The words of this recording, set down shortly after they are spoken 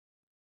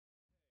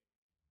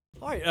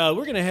All right,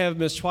 we're going to have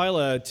Miss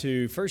Twyla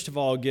to, first of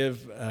all,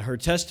 give her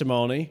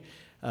testimony,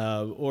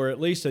 or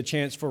at least a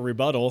chance for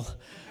rebuttal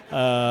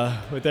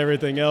with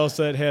everything else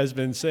that has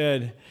been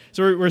said.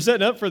 So we're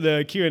setting up for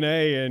the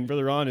Q&A, and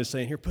Brother Ron is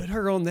saying, here, put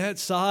her on that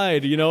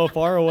side,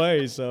 far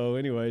away. So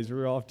anyways,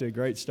 we're off to a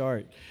great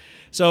start.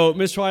 So,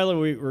 Ms.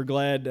 Twyla, we're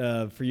glad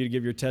for you to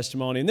give your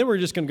testimony, and then we're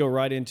just going to go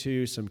right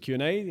into some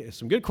Q&A,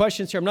 some good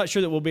questions here. I'm not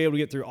sure that we'll be able to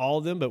get through all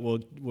of them, but we'll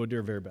do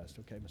our very best.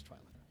 Okay, Ms. Twyla.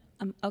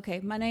 Okay,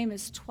 my name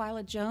is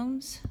Twyla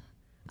Jones.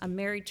 I'm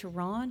married to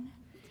Ron,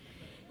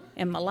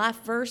 and my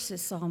life verse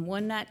is Psalm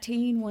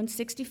 119,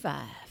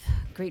 165.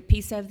 Great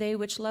peace have they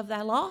which love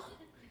thy law,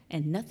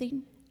 and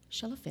nothing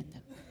shall offend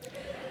them.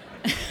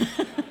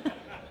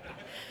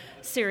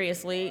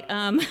 Seriously,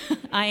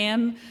 I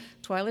am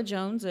Twyla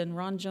Jones, and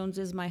Ron Jones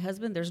is my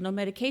husband. There's no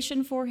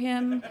medication for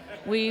him.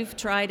 We've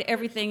tried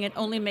everything. It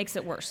only makes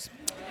it worse.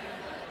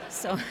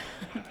 So...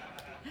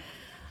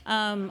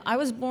 I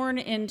was born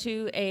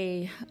into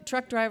a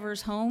truck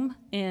driver's home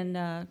in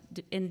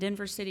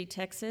Denver City,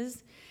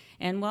 Texas.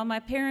 And while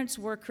my parents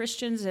were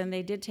Christians and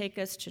they did take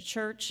us to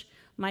church,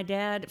 my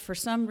dad, for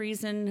some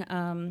reason,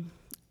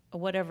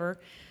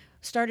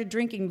 started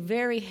drinking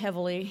very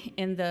heavily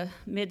in the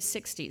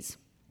mid-'60s.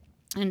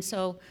 And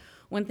so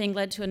one thing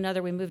led to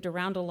another. We moved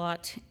around a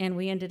lot, and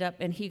we ended up,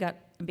 and he got,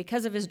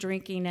 because of his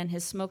drinking and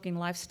his smoking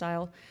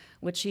lifestyle,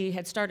 which he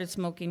had started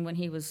smoking when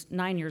he was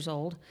 9 years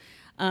old,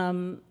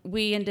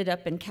 we ended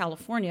up in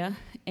California,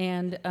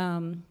 and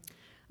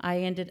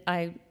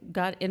I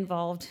got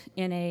involved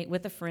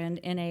with a friend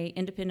in a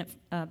independent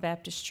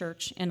Baptist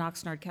church in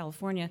Oxnard,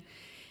 California,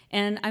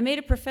 and I made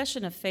a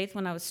profession of faith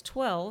when I was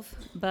 12.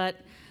 But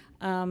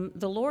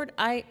the Lord,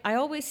 I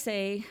always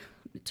say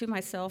to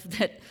myself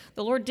that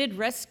the Lord did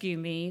rescue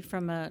me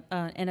from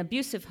an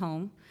abusive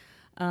home.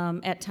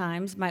 At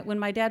times. When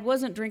my dad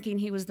wasn't drinking,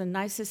 he was the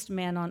nicest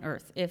man on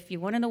earth. If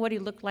you want to know what he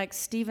looked like,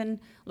 Stephen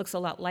looks a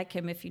lot like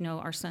him, if you know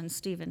our son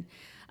Stephen.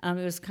 He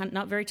was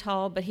not very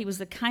tall, but he was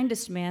the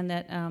kindest man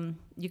that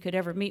you could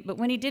ever meet. But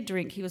when he did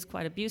drink, he was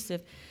quite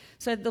abusive.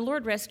 So the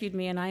Lord rescued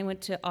me, and I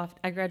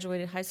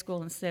graduated high school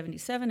in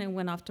 1977 and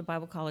went off to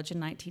Bible college in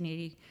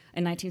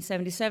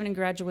 1977 and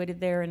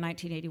graduated there in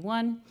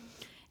 1981.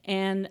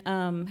 And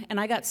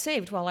I got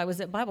saved while I was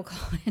at Bible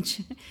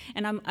college,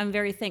 and I'm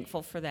very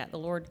thankful for that. The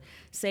Lord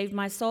saved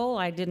my soul.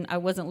 I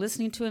wasn't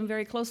listening to him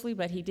very closely,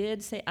 but he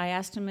did say, I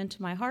asked him into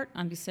my heart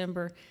on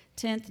December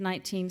 10th,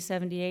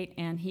 1978,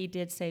 and he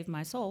did save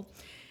my soul.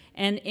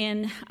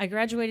 And I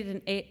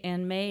graduated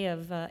in May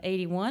of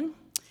 81,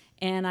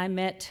 and I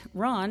met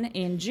Ron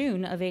in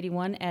June of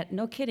 81 at,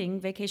 no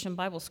kidding, Vacation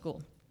Bible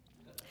School.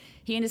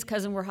 He and his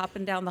cousin were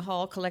hopping down the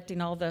hall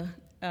collecting all the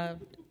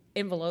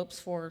envelopes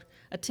for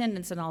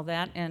attendance and all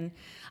that, and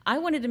I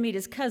wanted to meet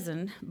his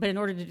cousin, but in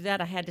order to do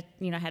that, he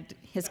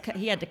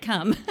had to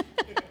come,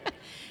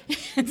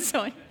 and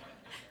so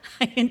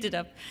I ended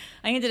up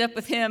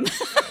with him.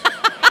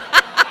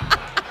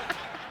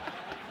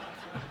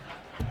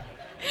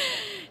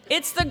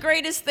 It's the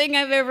greatest thing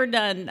I've ever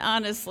done,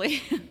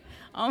 honestly.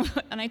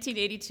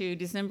 1982,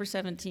 December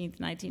 17th,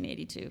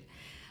 1982.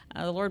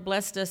 The Lord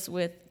blessed us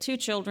with two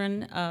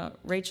children,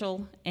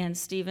 Rachel and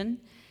Stephen.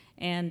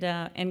 And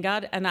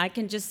God, and I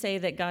can just say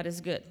that God is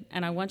good.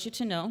 And I want you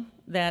to know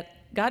that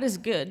God is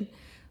good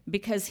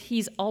because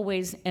he's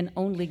always and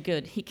only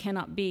good. He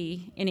cannot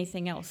be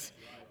anything else.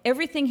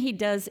 Everything he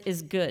does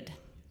is good.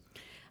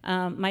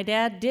 My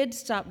dad did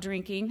stop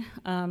drinking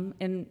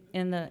in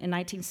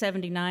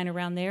 1979,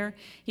 around there.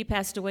 He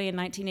passed away in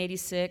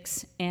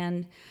 1986,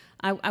 and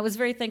I was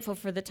very thankful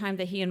for the time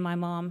that he and my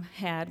mom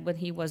had when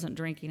he wasn't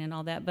drinking and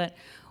all that. But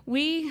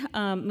we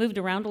moved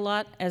around a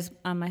lot, as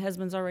my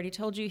husband's already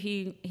told you.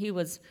 He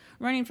was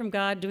running from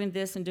God, doing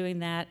this and doing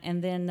that.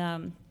 And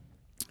then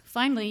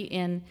finally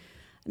in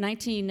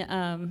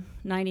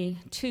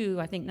 1992,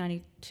 I think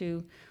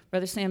 92,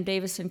 Brother Sam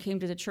Davison came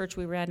to the church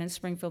we were at in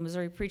Springfield,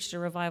 Missouri, preached a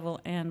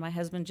revival, and my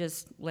husband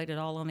just laid it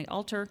all on the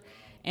altar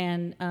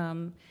and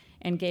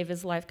gave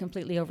his life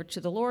completely over to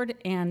the Lord.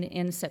 And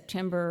in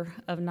September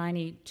of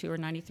 92 or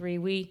 93,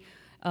 we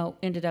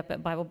ended up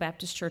at Bible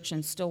Baptist Church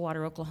in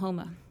Stillwater,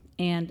 Oklahoma.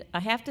 And I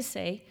have to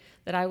say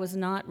that I was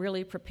not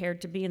really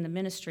prepared to be in the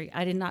ministry.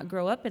 I did not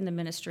grow up in the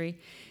ministry.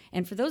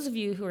 And for those of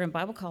you who are in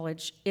Bible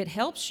college, it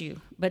helps you,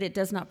 but it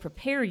does not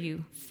prepare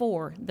you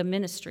for the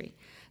ministry.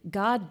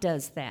 God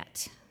does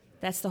that.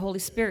 That's the Holy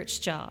Spirit's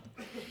job.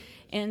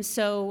 And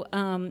so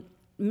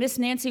Miss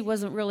Nancy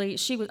wasn't really,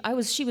 she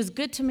was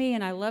good to me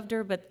and I loved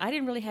her, but I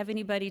didn't really have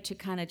anybody to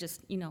kind of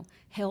just,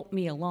 help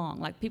me along.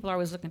 Like people are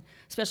always looking,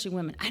 especially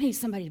women, I need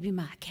somebody to be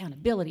my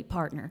accountability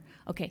partner.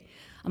 Okay,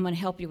 I'm going to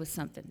help you with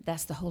something.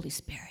 That's the Holy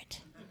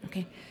Spirit,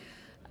 okay?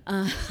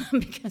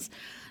 Because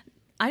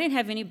I didn't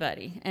have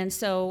anybody. And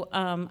so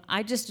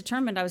I just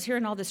determined, I was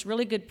hearing all this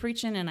really good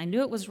preaching, and I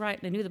knew it was right,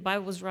 and I knew the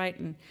Bible was right,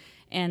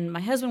 and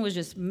my husband was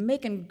just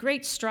making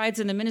great strides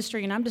in the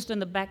ministry, and I'm just in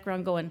the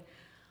background going,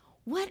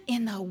 what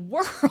in the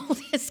world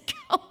is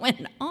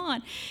going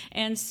on?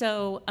 And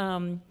so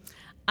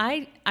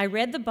I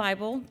read the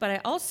Bible, but I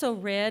also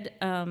read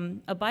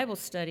a Bible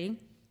study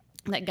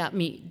that got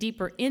me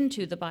deeper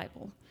into the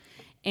Bible.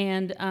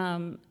 And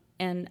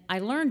I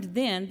learned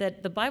then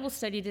that the Bible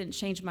study didn't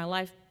change my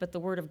life, but the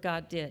Word of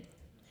God did.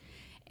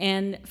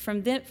 And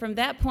from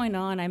that point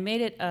on, I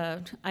made it.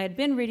 I had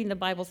been reading the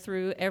Bible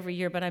through every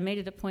year, but I made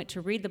it a point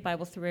to read the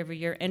Bible through every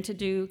year and to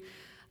do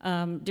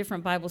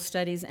different Bible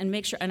studies and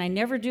make sure. And I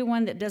never do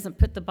one that doesn't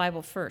put the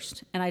Bible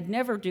first. And I'd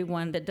never do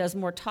one that does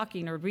more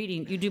talking or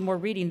reading. You do more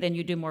reading than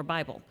you do more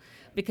Bible,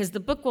 because the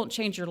book won't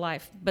change your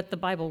life, but the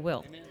Bible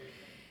will. Amen.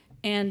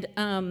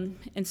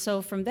 And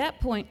so from that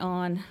point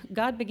on,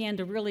 God began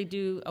to really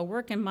do a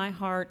work in my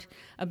heart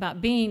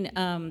about being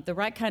the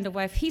right kind of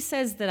wife. He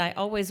says that I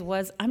always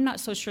was. I'm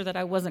not so sure that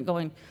I wasn't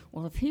going,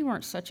 well, if he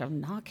weren't such a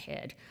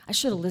knockhead, I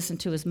should have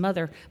listened to his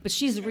mother. But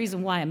she's the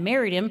reason why I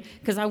married him,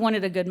 because I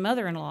wanted a good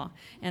mother-in-law.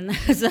 And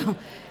so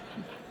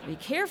be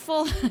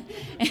careful.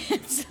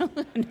 And so,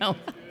 no.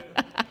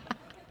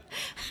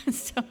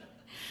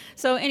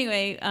 So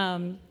anyway,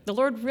 the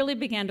Lord really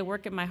began to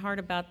work in my heart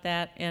about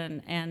that,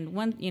 and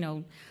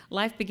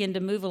life began to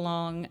move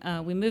along.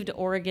 We moved to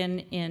Oregon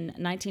in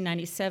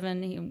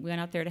 1997. We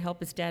went out there to help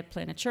his dad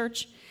plant a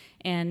church,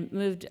 and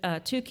moved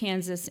to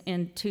Kansas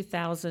in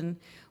 2000,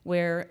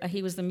 where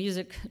he was the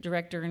music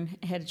director and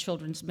head of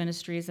children's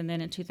ministries. And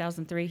then in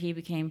 2003, he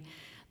became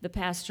the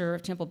pastor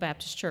of Temple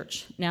Baptist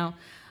Church. Now,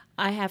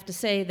 I have to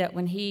say that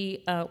when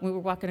we were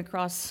walking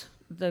across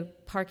the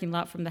parking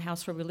lot from the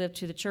house where we lived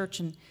to the church,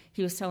 and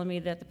he was telling me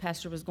that the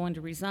pastor was going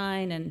to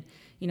resign, and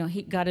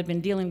God had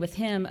been dealing with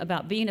him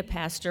about being a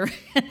pastor.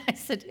 And I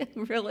said,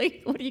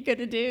 really? What are you going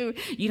to do?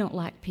 You don't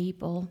like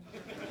people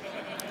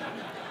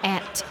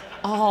at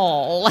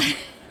all.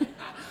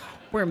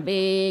 We're in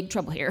big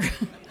trouble here.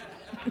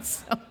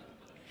 So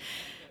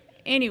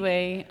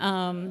anyway,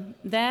 in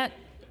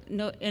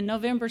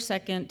November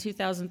 2nd,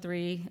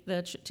 2003,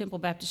 the Temple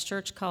Baptist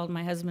Church called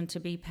my husband to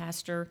be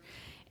pastor.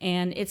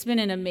 And it's been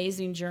an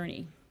amazing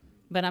journey.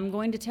 But I'm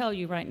going to tell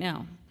you right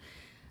now,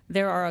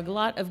 there are a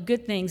lot of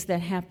good things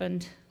that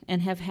happened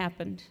and have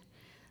happened.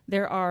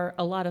 There are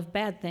a lot of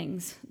bad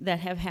things that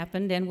have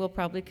happened and will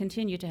probably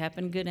continue to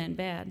happen, good and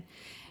bad.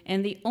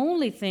 And the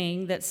only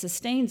thing that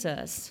sustains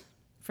us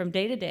from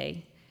day to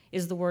day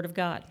is the Word of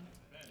God.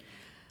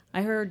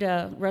 I heard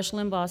Rush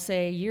Limbaugh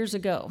say years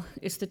ago,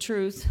 it's the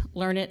truth,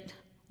 learn it,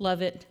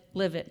 love it,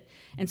 live it.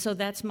 And so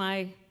that's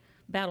my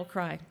battle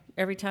cry.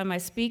 Every time I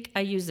speak,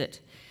 I use it.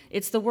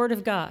 It's the Word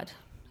of God.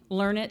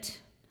 Learn it,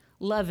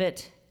 love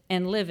it,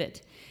 and live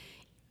it.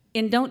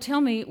 And don't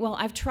tell me, well,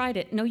 I've tried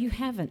it. No, you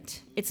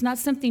haven't. It's not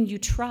something you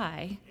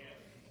try.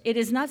 It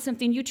is not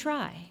something you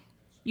try.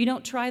 You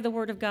don't try the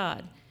Word of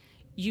God.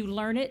 You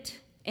learn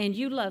it, and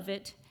you love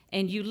it,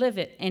 and you live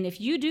it. And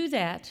if you do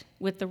that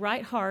with the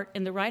right heart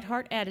and the right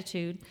heart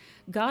attitude,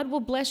 God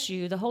will bless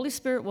you, the Holy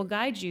Spirit will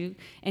guide you,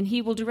 and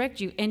He will direct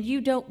you. And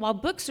you don't, while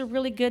books are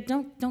really good,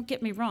 don't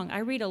get me wrong, I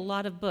read a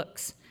lot of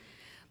books.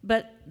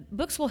 But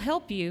books will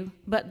help you,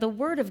 but the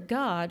Word of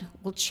God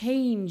will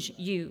change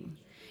you.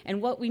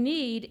 And what we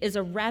need is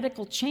a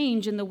radical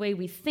change in the way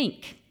we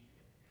think.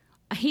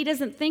 He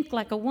doesn't think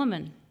like a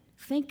woman.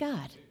 Thank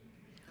God.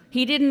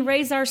 He didn't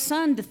raise our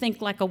son to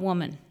think like a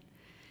woman.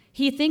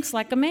 He thinks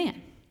like a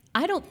man.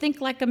 I don't think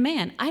like a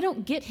man. I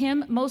don't get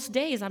him most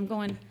days. I'm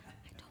going,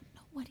 I don't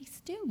know what he's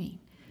doing.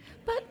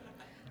 But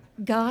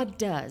God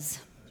does.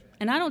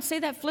 And I don't say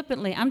that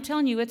flippantly. I'm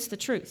telling you it's the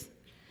truth.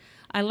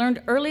 I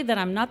learned early that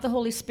I'm not the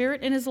Holy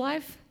Spirit in his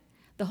life.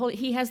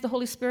 He has the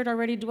Holy Spirit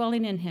already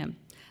dwelling in him.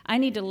 I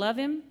need to love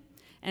him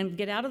and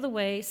get out of the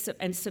way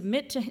and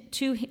submit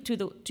to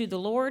the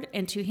Lord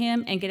and to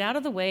him, and get out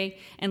of the way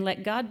and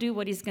let God do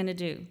what he's going to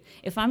do.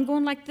 If I'm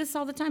going like this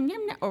all the time,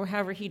 or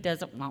however he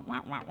does it,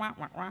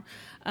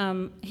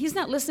 he's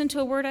not listening to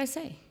a word I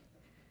say.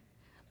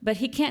 But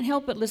he can't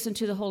help but listen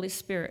to the Holy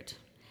Spirit.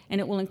 And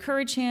it will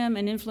encourage him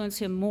and influence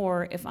him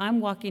more if I'm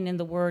walking in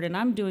the Word and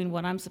I'm doing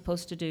what I'm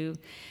supposed to do.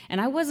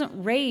 And I wasn't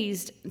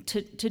raised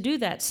to do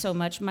that so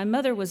much. My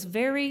mother was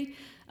very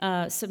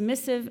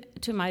submissive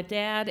to my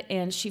dad,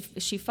 and she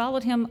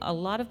followed him a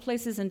lot of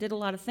places and did a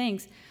lot of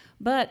things.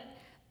 But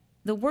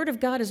the Word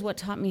of God is what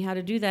taught me how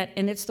to do that,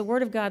 and it's the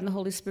Word of God and the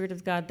Holy Spirit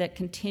of God that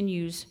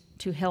continues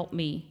to help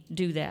me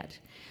do that.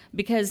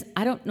 Because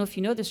I don't know if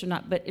you know this or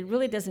not, but it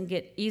really doesn't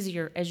get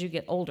easier as you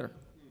get older,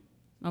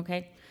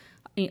 okay?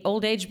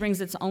 Older age brings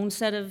its own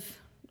set of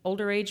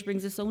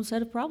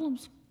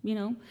problems, you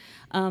know.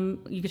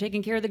 You're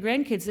taking care of the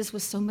grandkids. This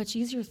was so much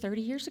easier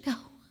 30 years ago.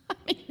 I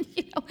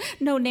mean,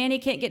 no nanny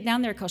can't get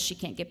down there because she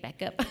can't get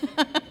back up.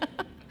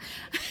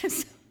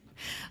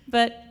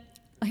 But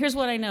here's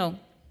what I know.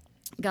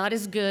 God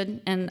is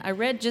good. And I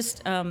read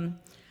just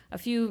a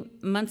few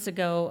months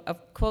ago a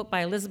quote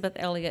by Elizabeth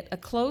Elliot, "A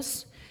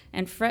close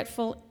and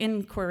fretful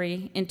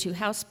inquiry into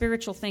how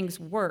spiritual things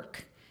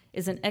work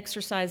is an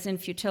exercise in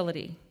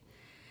futility.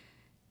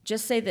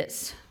 Just say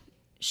this: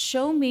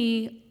 show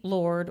me,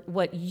 Lord,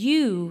 what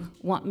you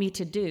want me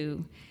to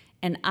do,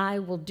 and I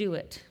will do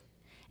it.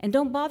 And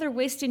don't bother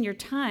wasting your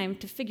time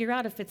to figure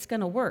out if it's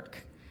going to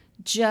work.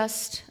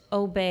 Just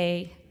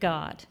obey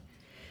God."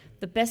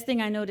 The best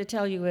thing I know to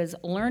tell you is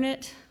learn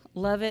it,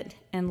 love it,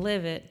 and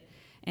live it,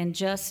 and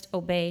just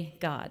obey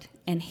God.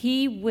 And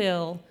He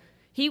will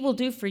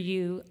do for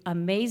you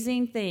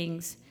amazing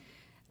things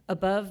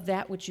above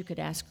that which you could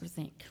ask or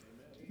think.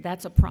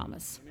 That's a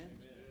promise.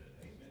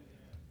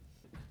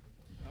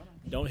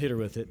 Don't hit her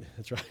with it.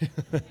 That's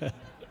right.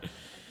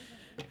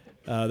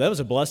 That was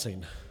a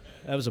blessing.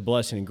 That was a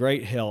blessing.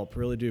 Great help.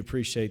 Really do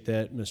appreciate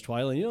that, Miss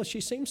Twyla. You know,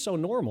 she seems so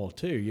normal,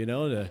 too, you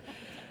know, to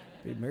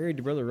be married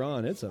to Brother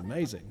Ron. It's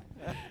amazing.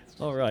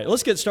 All right,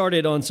 let's get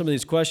started on some of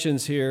these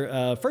questions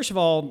here. First of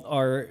all,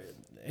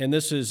 and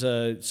this is,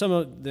 some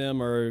of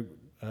them are,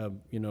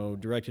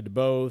 directed to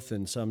both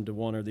and some to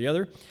one or the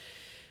other.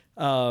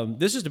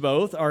 This is to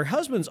both. Are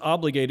husbands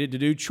obligated to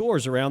do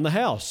chores around the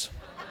house?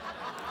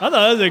 I thought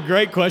that was a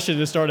great question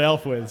to start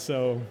off with,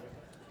 so...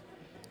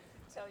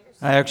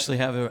 I actually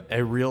have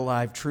a real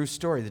live true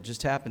story that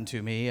just happened to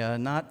me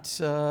not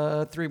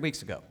 3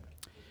 weeks ago.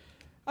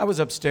 I was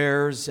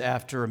upstairs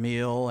after a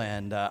meal,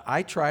 and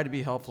I try to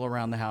be helpful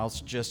around the house.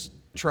 Just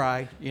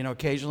try,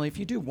 occasionally. If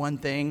you do one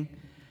thing,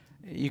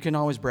 you can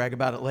always brag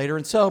about it later.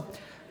 And so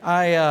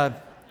I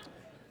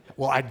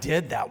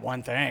did that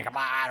one thing. Come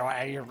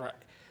on.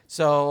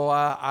 So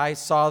I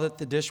saw that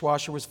the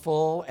dishwasher was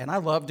full, and I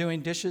love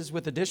doing dishes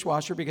with the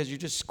dishwasher because you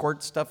just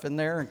squirt stuff in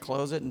there and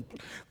close it.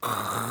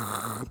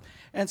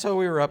 And so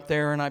we were up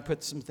there, and I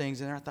put some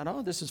things in there. I thought,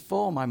 oh, this is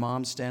full. My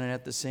mom's standing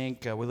at the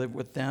sink. We live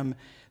with them.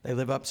 They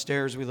live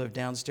upstairs. We live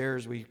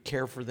downstairs. We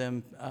care for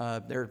them.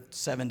 They're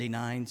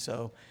 79,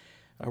 so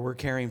we're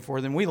caring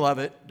for them. We love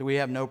it. We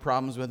have no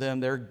problems with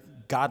them. They're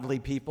godly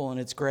people, and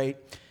it's great.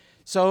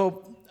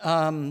 So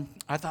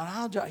I thought,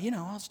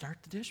 I'll start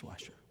the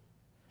dishwasher.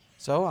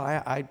 So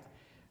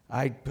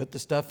I put the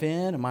stuff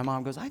in, and my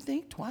mom goes, I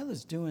think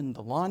Twyla's doing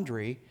the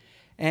laundry.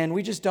 And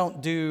we just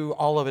don't do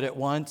all of it at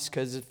once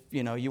because if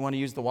you want to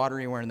use the water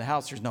anywhere in the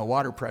house, there's no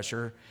water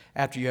pressure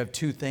after you have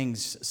two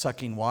things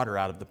sucking water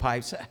out of the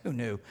pipes. Who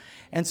knew?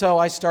 And so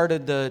I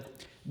started the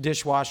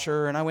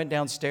dishwasher, and I went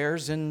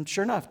downstairs, and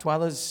sure enough,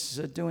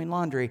 Twyla's doing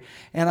laundry.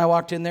 And I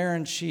walked in there,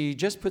 and she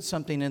just put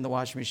something in the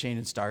washing machine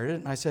and started it.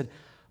 And I said,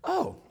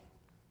 oh,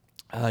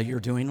 you're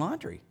doing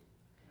laundry.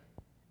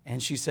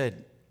 And she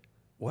said,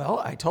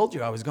 well, I told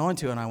you I was going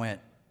to. And I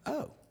went,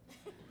 oh.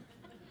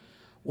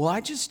 Well,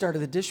 I just started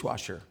the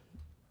dishwasher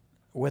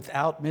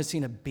without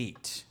missing a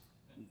beat.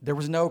 There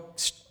was no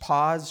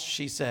pause.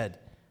 She said,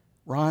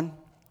 Ron,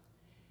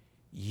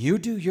 you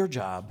do your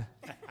job,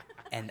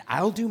 and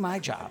I'll do my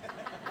job.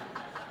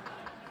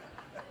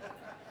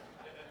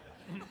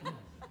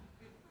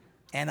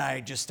 And I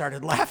just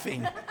started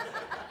laughing.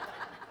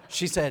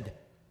 She said,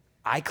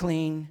 I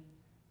clean,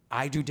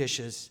 I do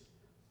dishes,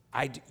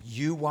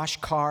 you wash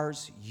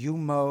cars, you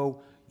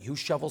mow, you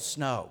shovel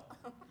snow.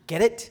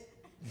 Get it?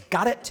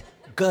 Got it?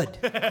 Good.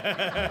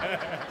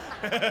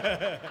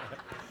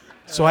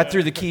 So I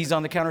threw the keys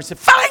on the counter and said,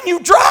 fine, you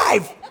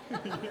drive!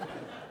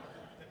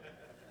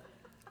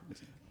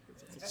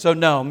 So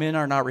no, men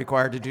are not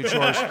required to do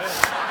chores.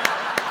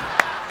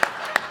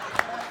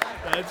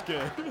 That's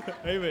good.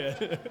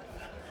 Amen.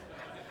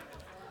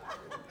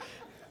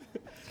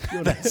 You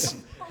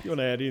want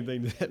to add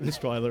anything to that, Ms.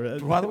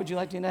 Twyla? Why would you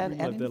like to add Let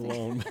that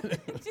anything?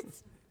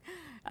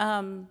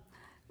 alone.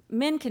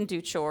 Men can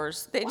do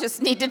chores. They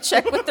just need to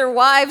check with their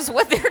wives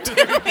what they're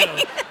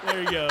doing.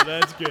 There you go.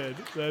 That's good.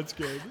 That's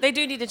good. They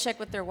do need to check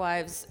with their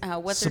wives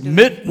what Submit,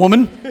 they're doing.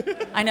 woman.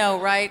 I know,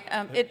 right?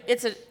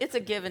 It's a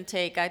give and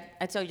take. I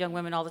tell young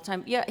women all the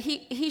time, yeah,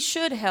 he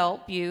should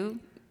help you.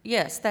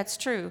 Yes, that's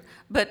true.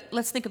 But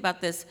let's think about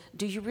this.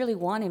 Do you really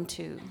want him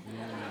to?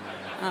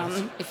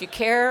 If you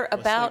care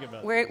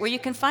about where you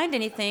can find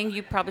anything,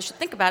 you probably should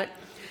think about it.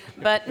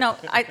 But no,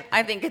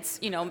 I think it's,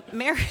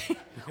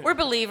 we're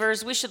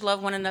believers. We should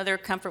love one another,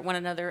 comfort one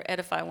another,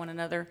 edify one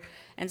another.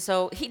 And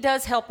so he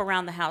does help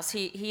around the house.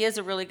 He is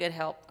a really good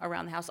help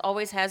around the house.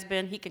 Always has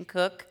been. He can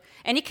cook.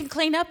 And he can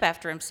clean up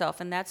after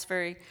himself. And that's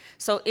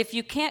so if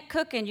you can't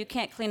cook and you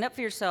can't clean up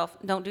for yourself,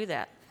 don't do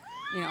that.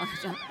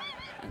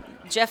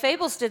 Jeff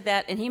Abels did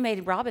that, and he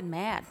made Robin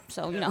mad.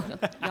 So,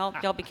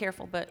 y'all be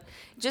careful. But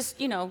just,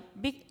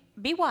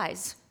 be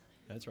wise.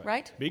 That's right.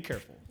 Right? Be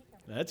careful.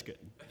 That's good.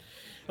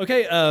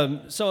 Okay,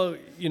 so,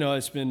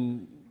 it's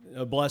been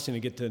a blessing to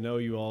get to know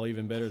you all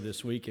even better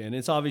this weekend.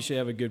 It's obviously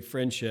have a good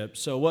friendship.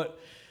 So what,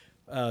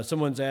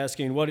 someone's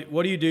asking, what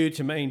do you do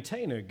to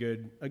maintain a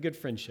good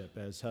friendship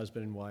as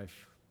husband and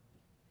wife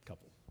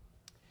couple?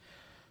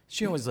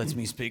 She always lets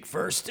me speak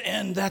first,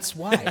 and that's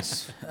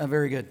wise.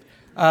 Very good.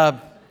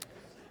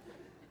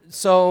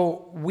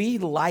 So we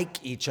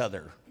like each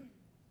other.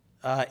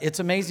 It's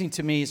amazing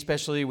to me,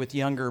 especially with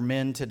younger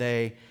men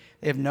today.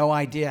 They have no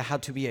idea how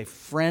to be a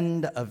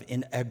friend of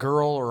a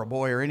girl or a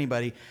boy or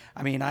anybody.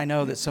 I mean, I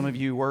know that some of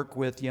you work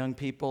with young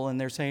people, and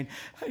they're saying,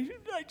 I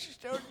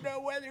just don't know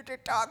whether to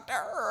talk to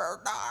her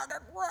or not.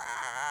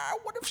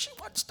 What if she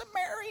wants to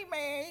marry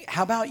me?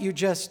 How about you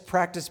just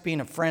practice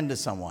being a friend to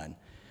someone?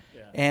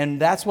 Yeah.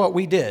 And that's what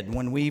we did.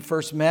 When we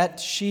first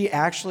met, she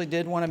actually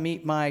did want to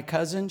meet my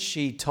cousin.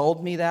 She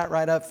told me that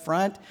right up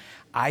front.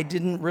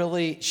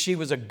 She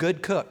was a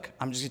good cook.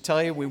 I'm just going to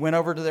tell you, we went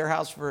over to her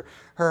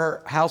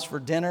house for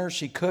dinner.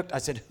 She cooked. I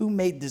said, who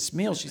made this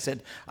meal? She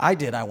said, I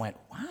did. I went,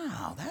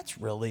 wow, that's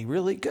really,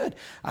 really good.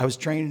 I was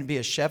training to be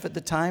a chef at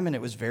the time, and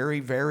it was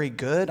very, very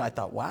good. I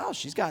thought, wow,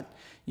 she's got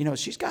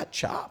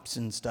chops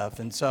and stuff.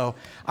 And so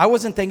I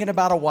wasn't thinking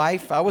about a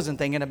wife. I wasn't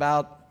thinking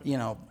about,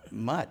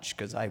 much,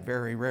 because I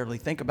very rarely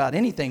think about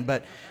anything.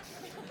 But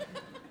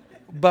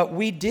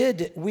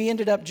we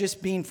ended up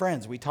just being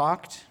friends. We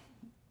talked.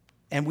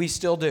 And we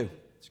still do.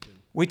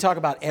 We talk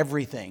about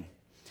everything.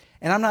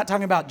 And I'm not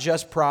talking about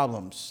just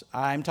problems.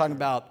 I'm talking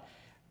about,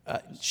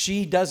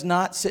 she does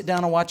not sit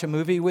down and watch a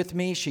movie with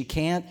me. She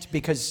can't,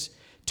 because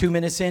 2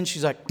 minutes in,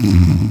 she's like,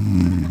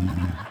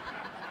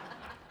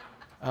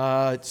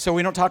 so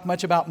we don't talk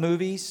much about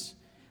movies,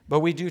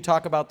 but we do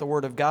talk about the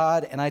Word of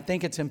God. And I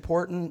think it's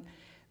important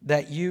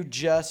that you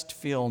just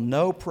feel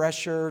no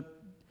pressure.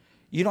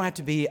 You don't have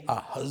to be a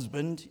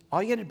husband.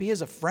 All you got to be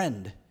is a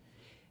friend.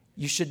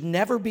 You should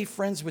never be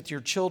friends with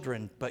your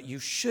children, but you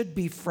should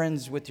be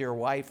friends with your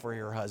wife or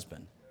your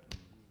husband.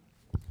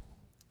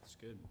 That's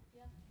good.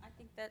 Yeah,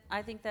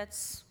 I think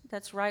that's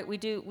right. We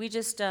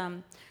just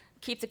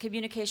keep the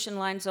communication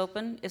lines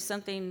open. If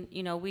something,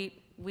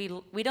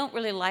 we don't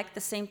really like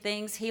the same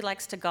things. He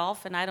likes to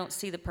golf, and I don't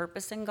see the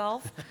purpose in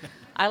golf.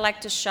 I like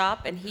to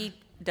shop, and he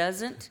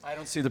doesn't. I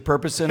don't see the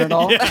purpose in it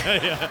all.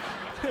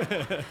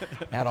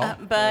 At all.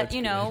 But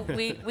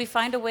we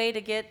find a way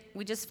to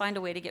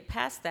get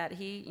past that.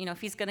 He,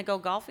 if he's going to go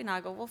golfing, I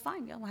go, well,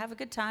 fine, we'll have a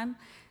good time,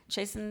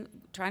 trying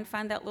to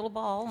find that little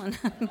ball and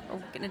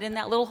getting it in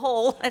that little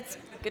hole. That's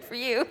good for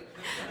you.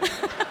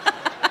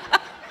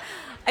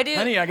 I do.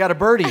 Honey, I got a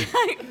birdie.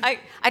 I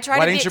try.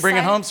 Why to didn't you bring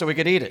it home so we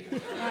could eat it?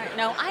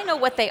 No, I know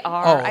what they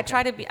are. Oh, okay.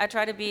 I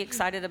try to be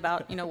excited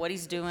about what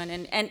he's doing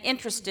and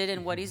interested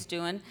in what he's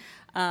doing.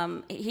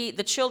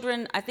 The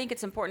children, I think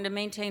it's important to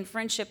maintain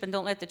friendship and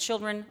don't let the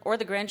children or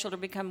the grandchildren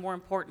become more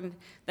important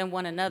than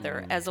one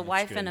another. As a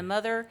wife and a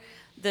mother,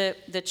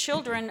 the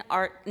children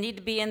need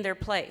to be in their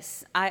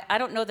place. I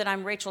don't know that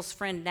I'm Rachel's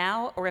friend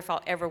now or if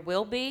I'll ever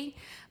will be,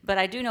 but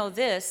I do know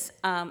this.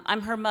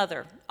 I'm her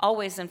mother,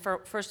 always and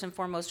first and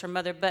foremost her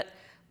mother, but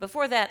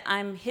before that,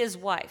 I'm his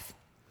wife.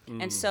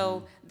 And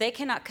so they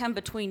cannot come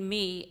between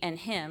me and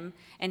him,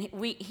 and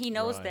he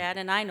knows that,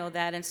 and I know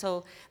that, and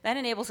so that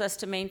enables us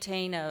to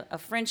maintain a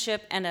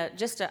friendship and a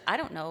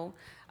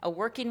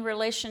working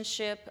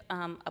relationship,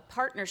 a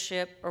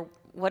partnership, or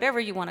whatever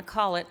you want to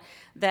call it,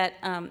 that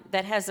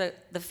has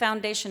the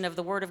foundation of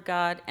the Word of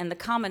God, and the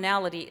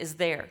commonality is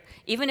there.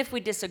 Even if we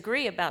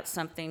disagree about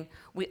something,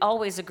 we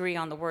always agree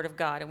on the Word of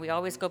God, and we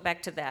always go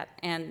back to that.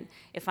 And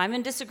if I'm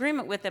in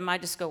disagreement with him, I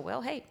just go,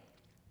 well, hey,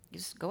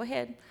 just go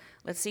ahead.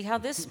 Let's see how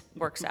this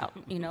works out,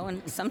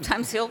 and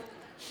sometimes he'll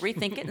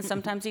rethink it and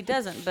sometimes he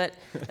doesn't, but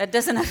that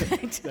doesn't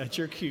affect. That's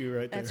your cue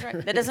right there. That's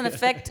right. That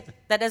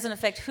doesn't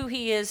affect who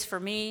he is for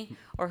me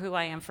or who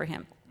I am for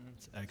him.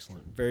 That's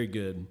excellent. Very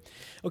good.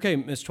 Okay,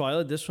 Ms.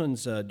 Twyla, this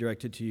one's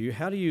directed to you.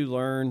 How do you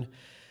learn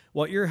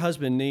what your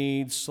husband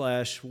needs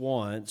 /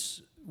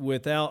 wants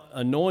without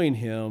annoying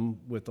him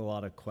with a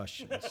lot of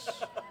questions?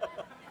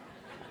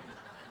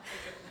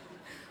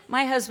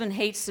 My husband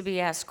hates to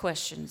be asked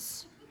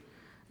questions.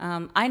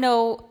 I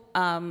know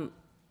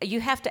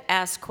you have to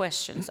ask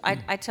questions.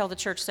 I tell the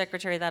church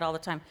secretary that all the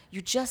time.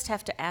 You just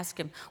have to ask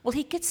him. Well,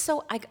 he gets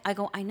so, I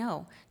go, I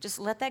know. Just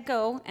let that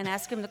go and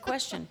ask him the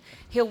question.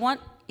 You'll want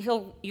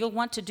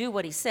to do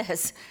what he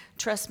says.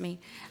 Trust me.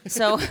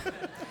 So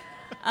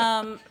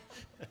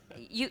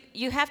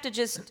you have to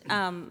just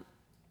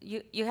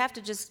you have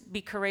to just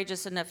be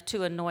courageous enough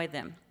to annoy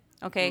them.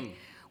 Okay?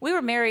 We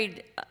were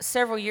married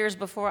several years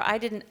before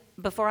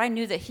I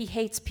knew that he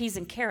hates peas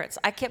and carrots.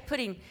 I kept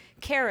putting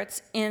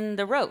carrots in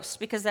the roast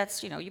because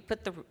that's, you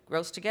put the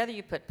roast together,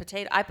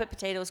 I put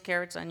potatoes,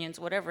 carrots, onions,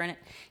 whatever in it.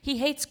 He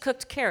hates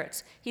cooked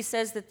carrots. He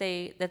says that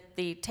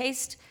the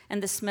taste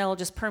and the smell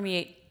just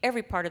permeate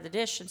every part of the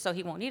dish, and so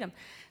he won't eat them.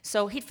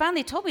 So he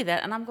finally told me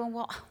that, and I'm going,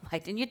 well, why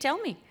didn't you tell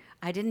me?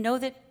 I didn't know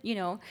that,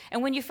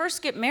 And when you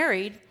first get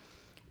married,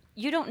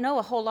 you don't know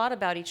a whole lot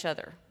about each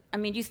other. I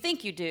mean, you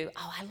think you do.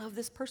 Oh, I love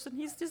this person.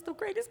 He's just the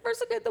greatest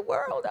person in the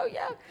world. Oh,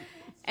 yeah.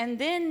 And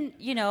then,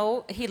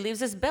 he leaves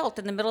his belt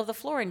in the middle of the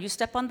floor, and you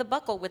step on the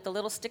buckle with the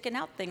little sticking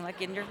out thing,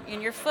 like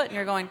in your foot, and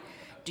you're going,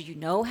 do you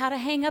know how to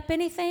hang up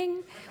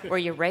anything? Were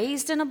you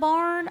raised in a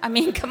barn? I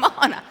mean, come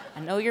on. I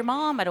know your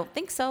mom. I don't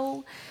think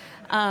so.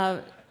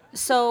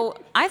 So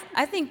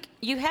I think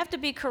you have to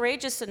be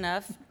courageous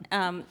enough.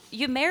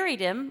 You married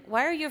him.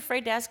 Why are you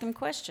afraid to ask him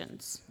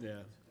questions?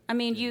 Yeah. I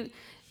mean,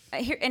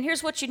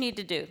 here's what you need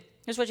to do.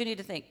 Here's what you need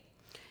to think.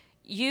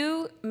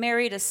 You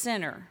married a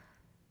sinner.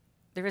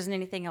 There isn't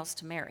anything else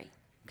to marry,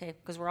 okay?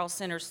 Because we're all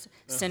sinners.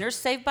 Sinners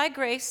saved by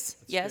grace,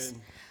 That's yes.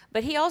 good.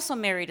 But he also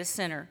married a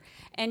sinner.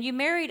 And you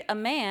married a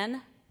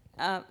man,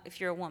 if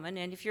you're a woman.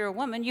 And if you're a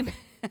woman,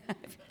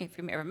 if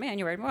you marry a man,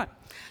 you married a woman.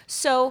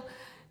 So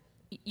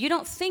you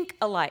don't think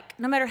alike.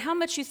 No matter how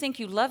much you think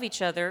you love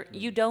each other,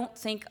 you don't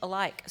think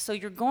alike. So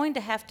you're going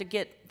to have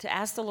to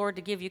ask the Lord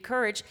to give you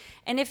courage.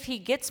 And if he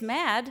gets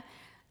mad,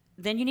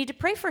 then you need to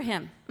pray for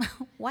him.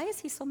 Why is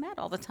he so mad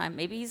all the time?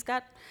 Maybe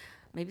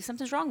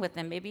something's wrong with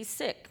him. Maybe he's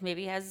sick.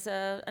 Maybe he has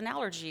an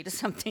allergy to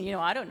something.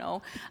 I don't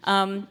know.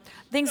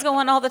 Things go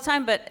on all the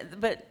time,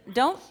 but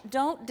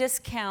don't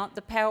discount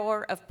the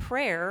power of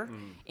prayer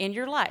in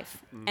your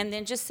life. And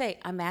then just say,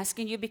 I'm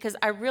asking you because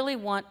I really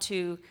want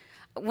to.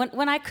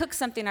 When I cook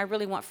something, I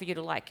really want for you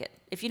to like it.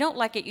 If you don't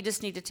like it, you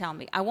just need to tell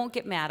me. I won't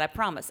get mad, I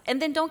promise.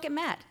 And then don't get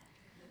mad.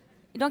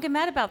 Don't get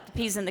mad about the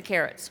peas and the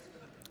carrots.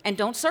 And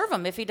don't serve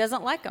them if he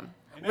doesn't like them.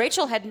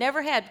 Rachel had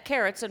never had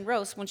carrots and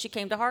roast when she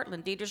came to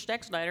Heartland. Dieter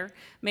Stecksnyder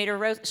made her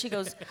roast. She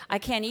goes, I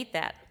can't eat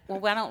that.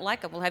 Well, I don't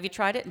like them. Well, have you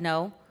tried it?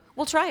 No.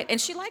 Well, try it.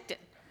 And she liked it.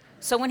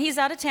 So when he's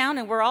out of town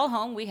and we're all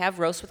home, we have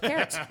roast with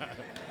carrots.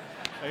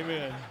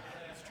 Amen.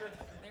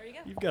 There you go.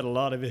 You've got a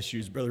lot of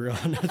issues, Brother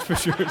Ron, that's for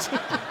sure.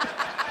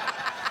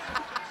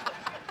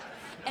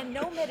 And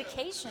no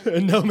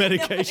medication. No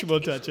medication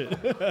will touch it.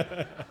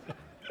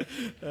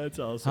 That's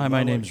awesome. Hi,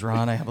 my name's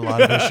Ron. I have a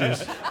lot of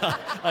issues.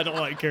 I don't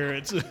like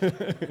carrots.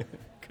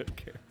 Good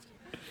carrots.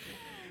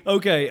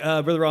 Okay,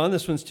 Brother Ron,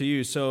 this one's to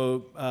you.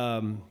 So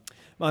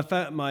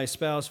my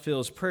spouse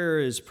feels prayer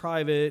is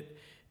private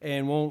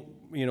and won't,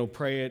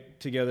 pray it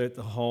together at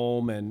the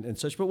home and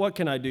such. But what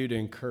can I do to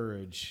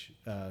encourage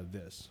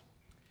this?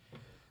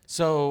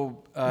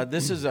 So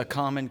this is a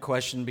common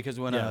question because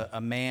when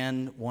a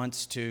man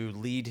wants to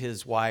lead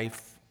his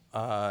wife,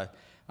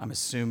 I'm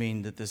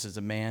assuming that this is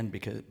a man,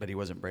 but he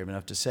wasn't brave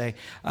enough to say.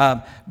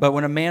 But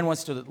when a man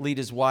wants to lead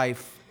his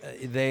wife,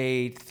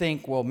 they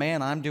think, well,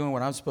 man, I'm doing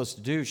what I'm supposed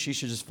to do. She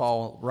should just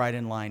fall right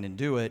in line and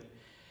do it.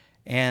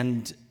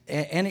 And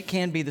it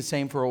can be the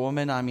same for a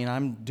woman. I mean,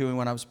 I'm doing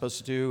what I'm supposed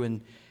to do,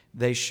 and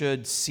they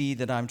should see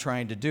that I'm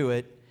trying to do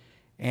it.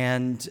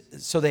 And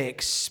so they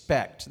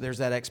expect. There's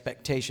that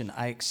expectation.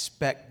 I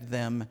expect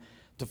them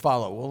to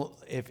follow. Well,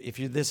 if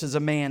this is a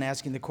man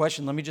asking the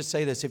question, let me just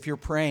say this. If you're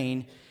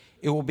praying,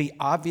 it will be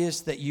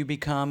obvious that you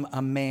become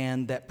a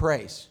man that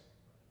prays.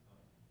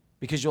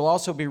 Because you'll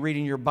also be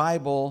reading your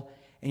Bible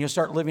and you'll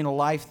start living a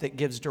life that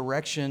gives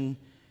direction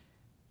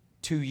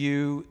to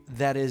you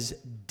that is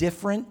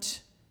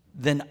different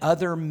than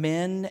other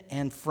men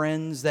and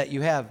friends that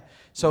you have.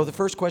 So the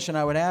first question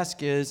I would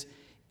ask is,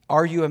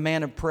 are you a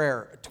man of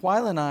prayer?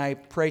 Twyla and I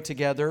pray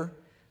together.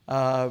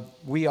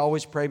 We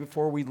always pray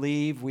before we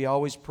leave. We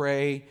always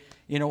pray.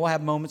 We'll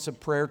have moments of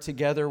prayer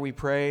together. We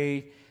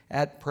pray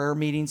at prayer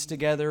meetings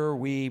together.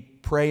 We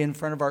pray in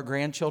front of our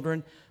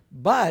grandchildren.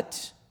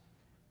 But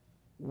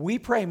we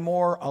pray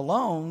more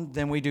alone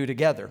than we do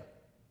together.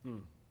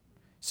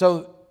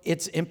 So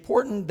it's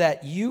important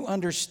that you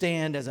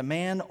understand as a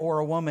man or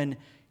a woman,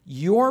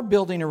 you're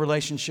building a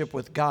relationship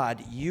with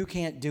God. You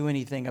can't do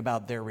anything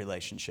about their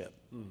relationship.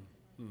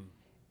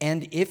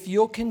 And if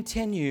you'll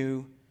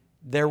continue,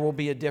 there will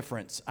be a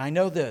difference. I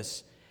know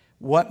this.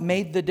 What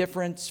made the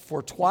difference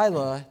for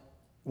Twyla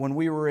when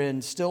we were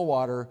in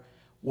Stillwater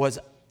was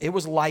it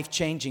was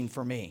life-changing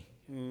for me.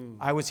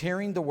 I was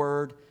hearing the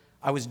Word.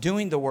 I was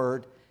doing the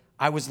Word.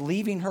 I was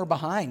leaving her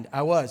behind.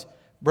 I was.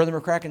 Brother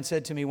McCracken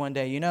said to me one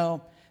day,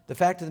 the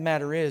fact of the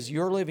matter is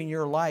you're living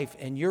your life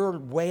and you're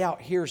way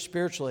out here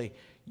spiritually.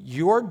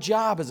 Your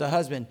job as a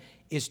husband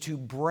is to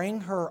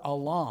bring her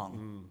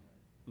along.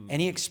 And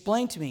he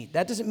explained to me,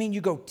 that doesn't mean you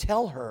go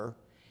tell her.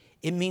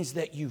 It means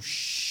that you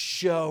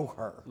show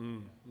her.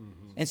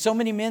 And so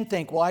many men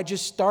think, well, I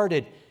just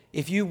started.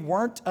 If you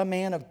weren't a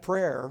man of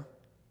prayer,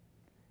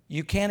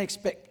 you can't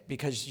expect,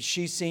 because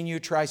she's seen you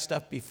try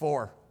stuff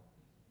before.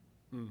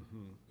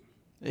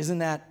 Isn't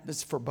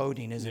that's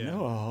foreboding, isn't it?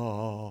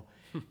 Oh,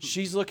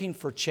 she's looking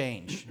for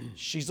change.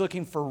 She's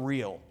looking for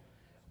real.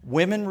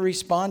 Women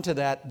respond to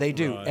that. They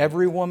do. Right.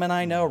 Every woman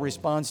I know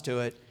responds to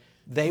it.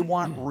 They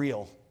want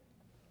real.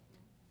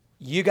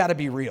 You got to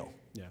be real.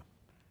 Yeah.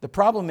 The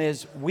problem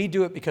is we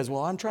do it because,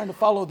 I'm trying to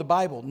follow the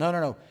Bible.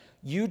 No.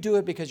 You do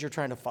it because you're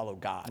trying to follow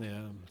God.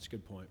 Yeah, that's a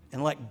good point.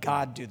 And let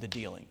God do the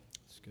dealing.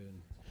 That's good.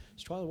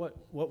 So, Twyla,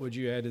 what would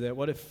you add to that?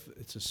 What if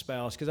it's a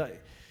spouse? Because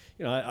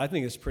I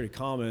think it's pretty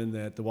common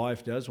that the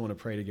wife does want to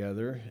pray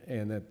together,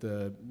 and that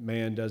the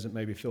man doesn't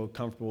maybe feel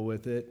comfortable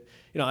with it.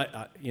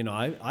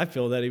 I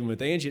feel that even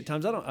with Angie at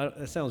times.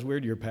 That sounds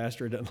weird. Your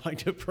pastor doesn't like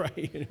to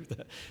pray.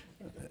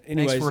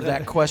 Anyways, thanks for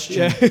that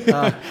question.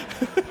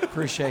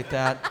 Appreciate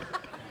that.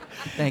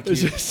 Thank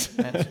you.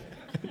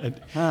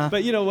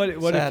 But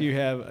what if you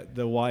have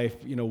the wife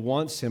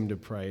wants him to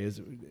pray?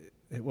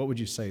 What would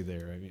you say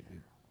there?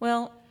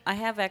 Well, I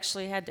have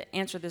actually had to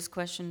answer this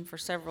question for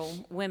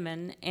several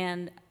women,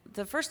 and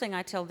the first thing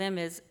I tell them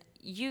is,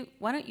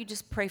 why don't you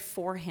just pray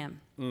for him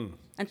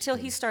until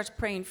he starts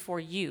praying for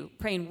you,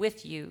 praying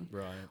with you?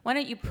 Right. Why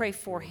don't you pray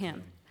for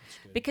him?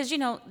 Because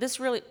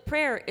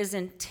prayer is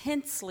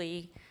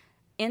intensely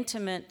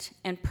intimate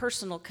and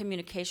personal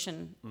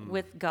communication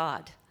with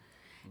God,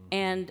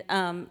 and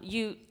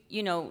you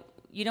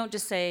don't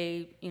just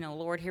say,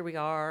 Lord, here we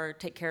are,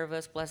 take care of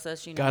us, bless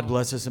us. God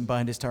bless us and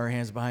bind us, tie our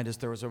hands behind us,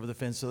 throw us over the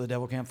fence so the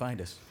devil can't find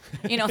us.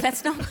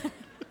 That's not.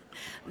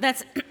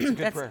 That's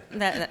prayer.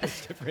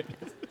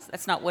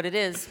 That's not what it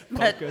is.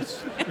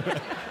 Focus.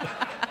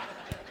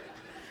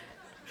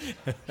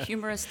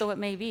 humorous though it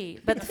may be.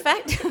 But the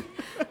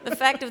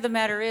fact of the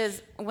matter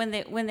is, when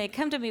they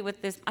come to me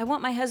with this, I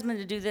want my husband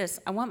to do this.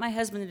 I want my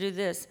husband to do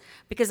this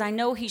because I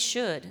know he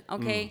should.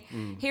 Okay.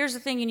 Here's the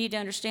thing you need to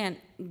understand: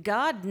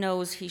 God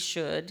knows he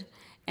should,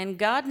 and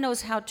God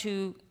knows how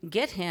to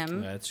get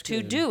him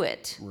to do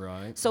it.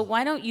 Right. So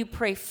why don't you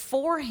pray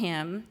for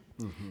him?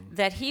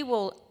 That he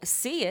will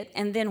see it,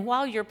 and then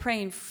while you're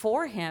praying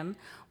for him,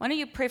 why don't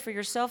you pray for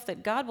yourself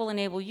that God will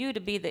enable you to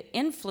be the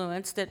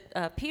influence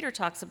that Peter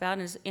talks about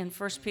in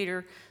 1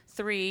 Peter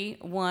 3,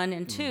 1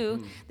 and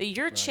 2, that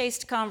your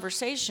chaste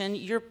conversation,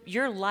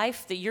 your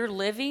life that you're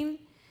living,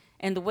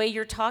 and the way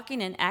you're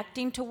talking and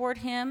acting toward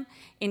him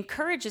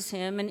encourages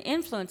him and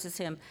influences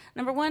him.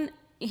 Number one,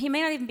 he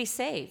may not even be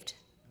saved.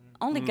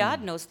 Only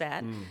God knows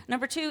that.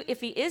 Number two,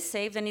 if he is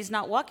saved and he's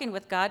not walking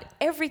with God,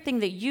 everything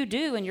that you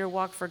do in your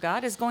walk for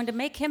God is going to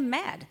make him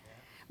mad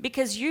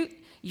because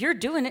you're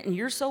doing it and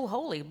you're so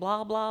holy,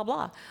 blah, blah,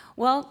 blah.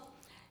 Well,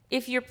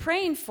 if you're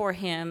praying for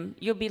him,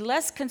 you'll be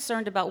less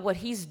concerned about what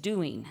he's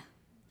doing.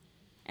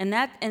 And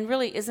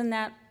really, isn't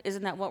that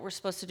what we're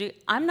supposed to do?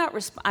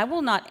 I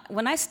will not,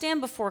 when I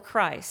stand before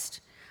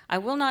Christ, I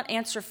will not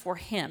answer for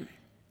him.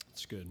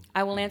 That's good.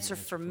 I will answer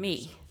for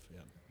me.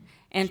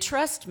 And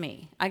trust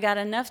me, I got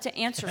enough to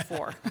answer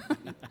for.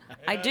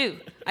 I do.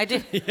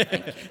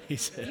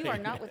 You are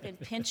not within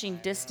pinching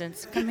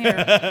distance. Come here.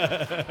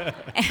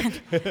 And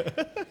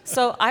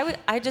so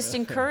I just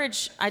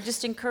encourage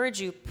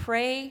you,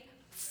 pray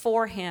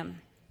for him.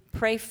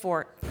 Pray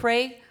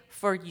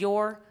for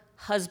your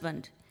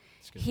husband.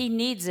 He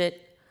needs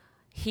it.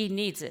 He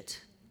needs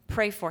it.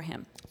 Pray for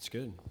him. It's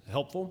good.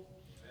 Helpful.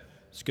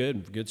 It's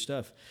good. Good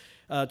stuff.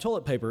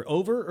 Toilet paper,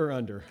 over or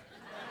under?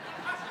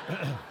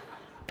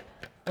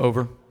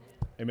 Over.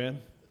 Amen.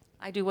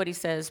 I do what he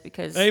says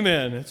because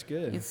Amen. That's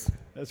good.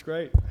 That's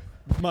great.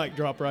 Mic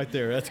drop right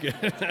there. That's good.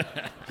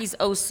 He's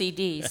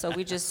OCD, so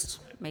we just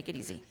make it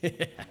easy.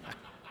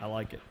 I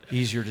like it.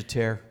 Easier to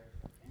tear.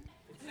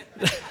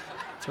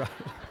 That's right.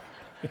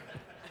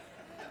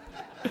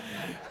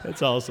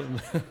 That's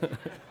awesome.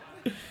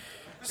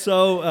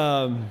 So,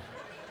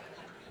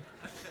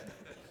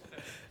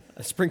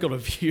 I sprinkled a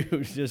few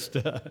just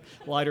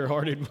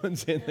lighter-hearted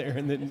ones in there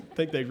and didn't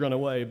think they'd run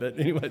away. But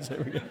anyways,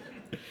 there we go.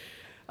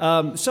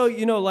 So,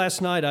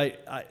 last night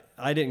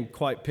I didn't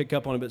quite pick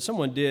up on it, but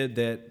someone did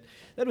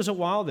that was a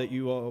while that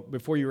you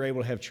before you were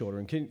able to have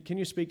children. Can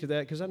you speak to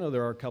that? Because I know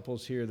there are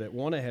couples here that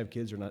want to have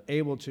kids, are not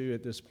able to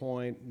at this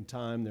point in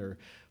time. They're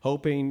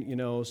hoping,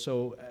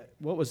 So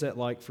what was that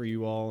like for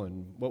you all,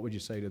 and what would you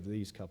say to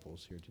these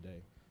couples here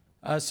today?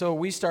 So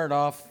we start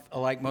off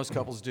like most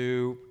couples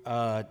do,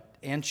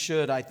 and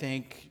should, I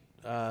think,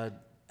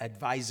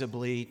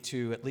 advisably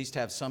to at least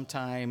have some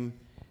time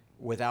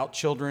without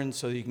children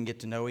so you can get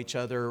to know each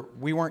other.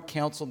 We weren't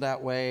counseled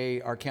that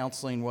way. Our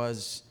counseling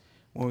was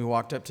when we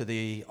walked up to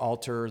the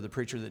altar, the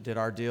preacher that did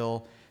our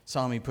deal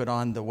saw me put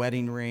on the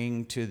wedding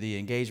ring to the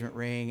engagement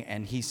ring,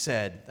 and he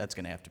said, "That's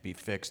going to have to be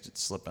fixed.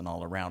 It's slipping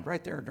all around,"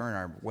 right there during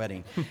our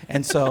wedding.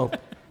 And so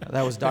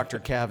that was Dr.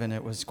 Cavan.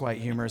 It was quite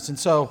humorous. And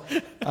so,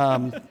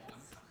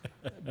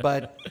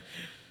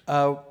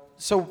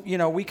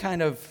 we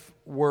kind of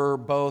were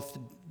both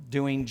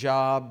doing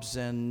jobs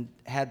and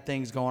had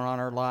things going on in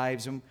our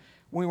lives, and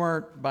we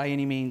weren't by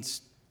any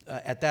means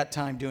at that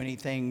time doing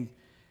anything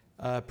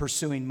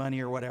pursuing money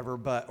or whatever,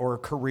 or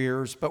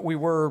careers, but we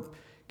were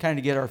kind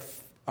of get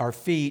our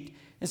feet.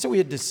 And so we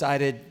had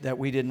decided that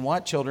we didn't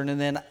want children.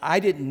 And then I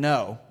didn't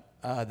know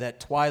that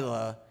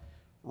Twyla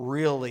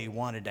really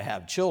wanted to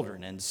have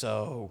children. And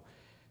so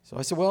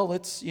I said, well,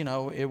 let's,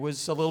 it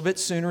was a little bit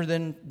sooner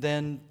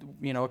than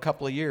a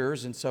couple of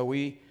years. And so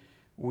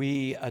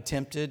we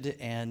attempted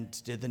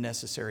and did the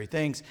necessary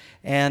things.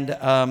 And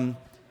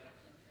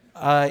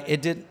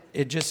it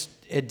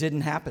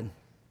didn't happen.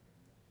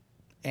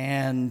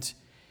 And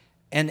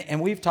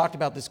we've talked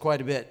about this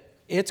quite a bit.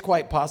 It's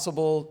quite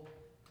possible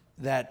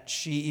that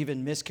she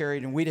even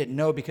miscarried, and we didn't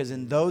know because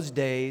in those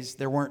days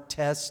there weren't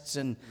tests,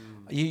 and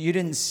you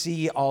didn't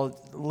see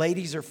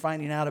ladies are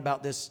finding out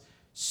about this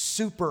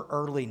super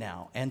early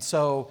now. And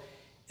so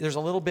there's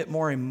a little bit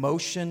more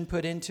emotion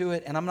put into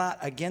it, and I'm not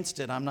against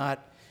it.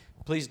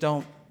 Please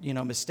don't,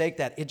 mistake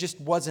that. It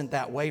just wasn't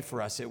that way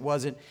for us.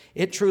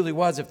 It truly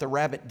was, if the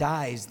rabbit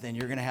dies, then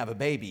you're going to have a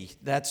baby.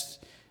 That's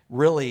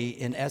really,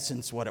 in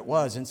essence, what it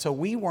was. And so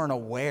we weren't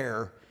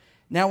aware.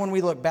 Now, when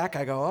we look back,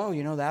 I go,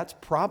 oh, that's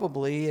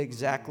probably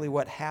exactly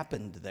what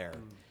happened there.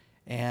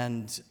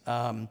 And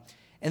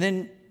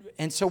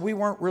so we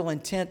weren't real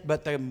intent,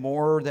 but the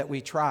more that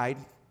we tried,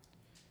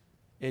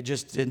 it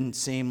just didn't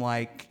seem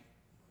like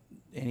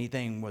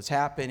anything was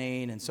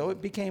happening. And so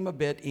it became a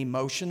bit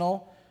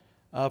emotional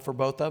for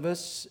both of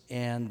us,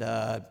 and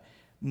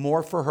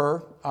more for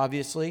her,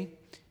 obviously.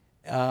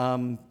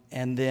 And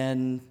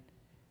then,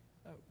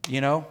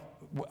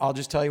 I'll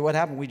just tell you what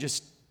happened. We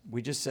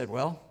just said,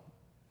 well,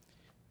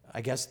 I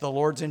guess the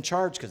Lord's in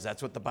charge, because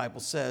that's what the Bible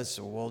says,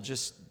 so we'll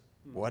just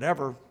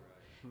whatever.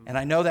 And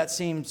I know that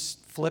seems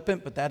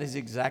flippant, but that is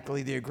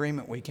exactly the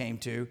agreement we came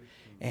to.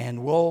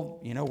 and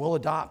we'll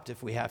adopt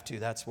if we have to.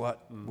 That's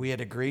what we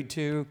had agreed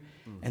to,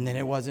 and then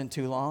it wasn't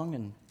too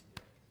long,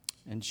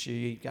 and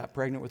she got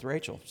pregnant with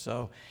Rachel.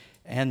 So,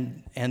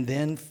 and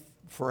then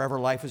forever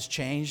life has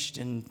changed,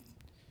 and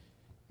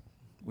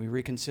we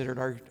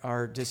reconsidered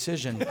our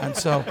decision, and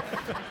so.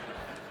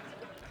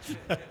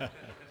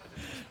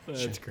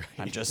 That's great.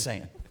 I'm just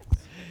saying.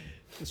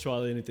 Ms.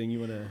 Twyla, anything you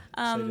want to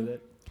say to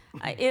that?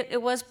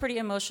 It was pretty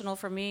emotional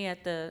for me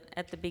at the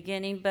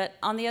beginning, but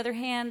on the other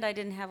hand, I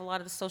didn't have a lot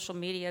of the social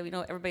media.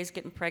 Everybody's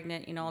getting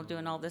pregnant,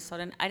 doing all this.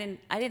 So I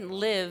didn't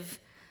live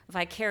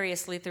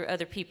vicariously through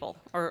other people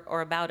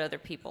or about other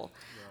people,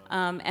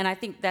 and I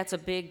think that's a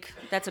big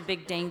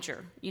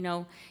danger.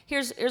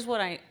 Here's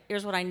what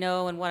I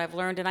know and what I've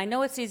learned, and I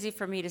know it's easy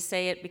for me to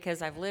say it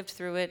because I've lived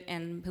through it,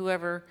 and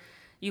whoever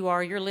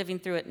you're living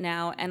through it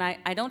now, and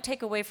I don't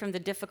take away from the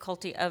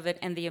difficulty of it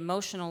and the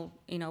emotional,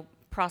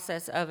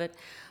 process of it.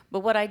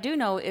 But what I do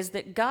know is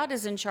that God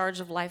is in charge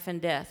of life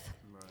and death.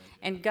 Right.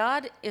 And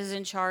God is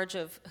in charge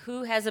of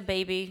who has a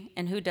baby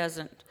and who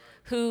doesn't,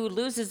 who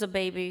loses a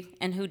baby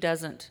and who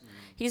doesn't.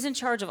 He's in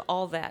charge of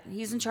all that.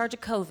 He's in charge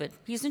of COVID.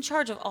 He's in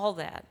charge of all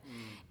that.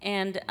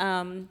 And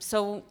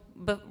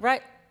but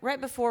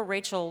right before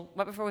we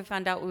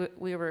found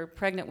out we were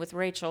pregnant with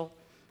Rachel,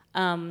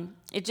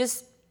 it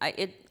just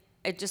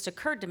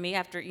occurred to me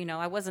after,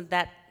 I wasn't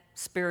that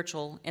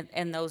spiritual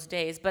in those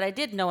days, but I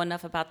did know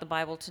enough about the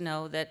Bible to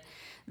know that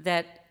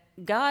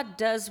God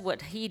does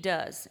what he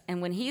does,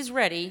 and when he's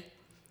ready,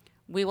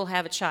 we will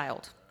have a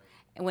child,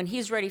 and when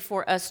he's ready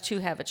for us to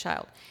have a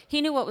child.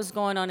 He knew what was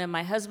going on in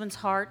my husband's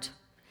heart,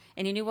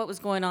 and he knew what was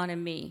going on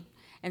in me.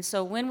 And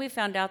so when we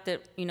found out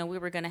that we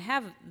were going to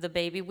have the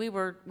baby, we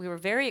were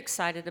very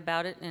excited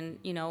about it, and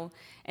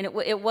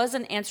it was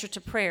an answer to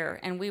prayer,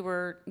 and we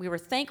were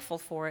thankful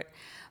for it.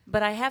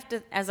 But I have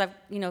to, as I've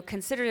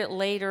considered it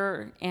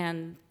later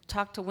and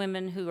talked to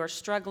women who are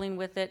struggling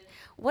with it,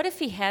 what if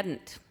he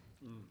hadn't?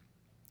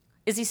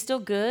 Is he still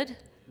good?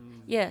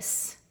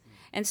 Yes.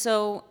 And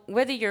so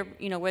whether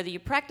you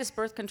practice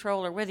birth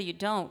control or whether you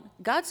don't,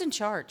 God's in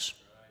charge.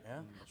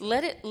 Yeah.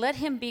 Let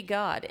him be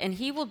God, and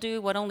he will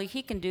do what only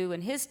he can do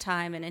in his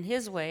time and in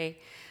his way.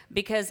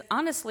 Because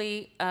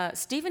honestly,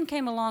 Stephen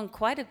came along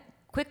quite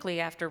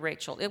quickly after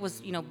Rachel. It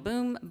was,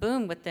 boom,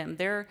 boom with them.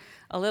 They're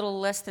a little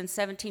less than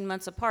 17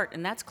 months apart,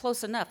 and that's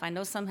close enough. I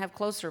know some have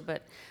closer,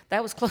 but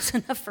that was close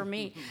enough for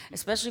me,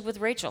 especially with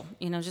Rachel.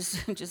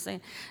 Just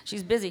saying,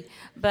 she's busy,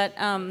 but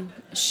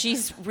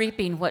she's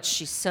reaping what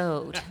she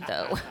sowed,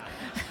 though.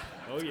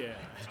 Oh yeah.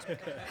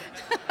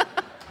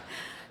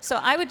 So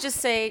I would just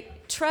say,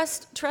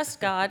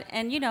 trust God,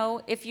 and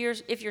if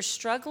you're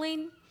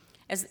struggling,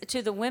 as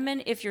to the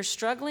women, if you're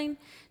struggling,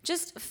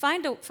 just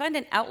find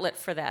an outlet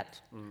for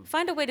that.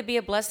 Find a way to be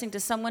a blessing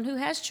to someone who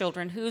has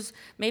children, who's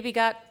maybe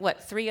got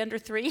 3 under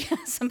 3.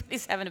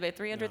 Somebody's having a baby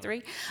 3 under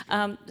 3.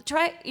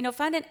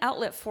 Find an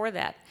outlet for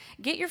that.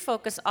 Get your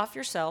focus off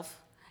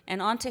yourself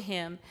and onto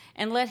him,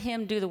 and let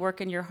him do the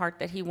work in your heart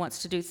that he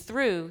wants to do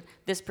through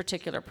this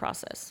particular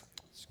process.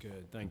 That's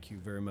good. Thank you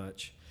very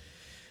much.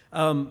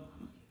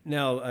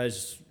 Now,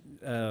 as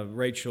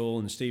Rachel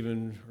and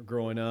Stephen are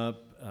growing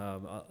up,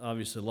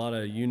 obviously a lot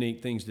of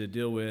unique things to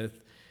deal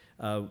with.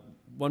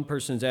 One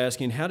person's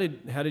asking, how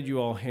did you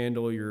all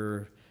handle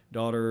your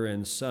daughter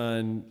and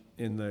son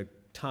in the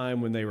time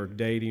when they were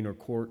dating or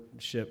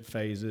courtship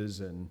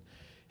phases, and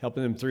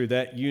helping them through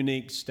that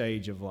unique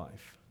stage of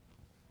life?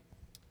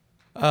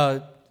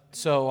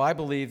 So I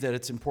believe that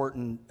it's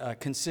important.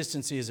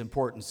 Consistency is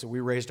important. So we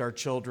raised our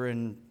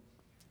children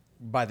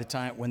by the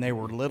time when they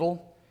were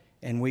little,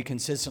 and we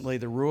consistently,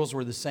 the rules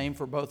were the same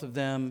for both of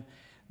them.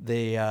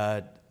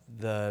 The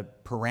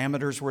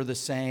parameters were the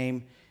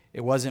same.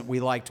 It wasn't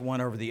we liked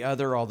one over the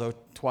other, although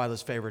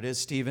Twyla's favorite is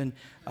Stephen.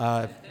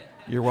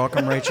 You're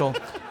welcome, Rachel.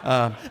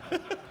 And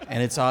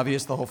it's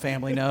obvious, the whole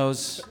family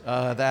knows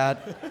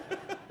that.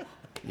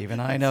 Even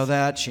I know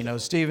that. She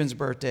knows Stephen's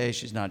birthday.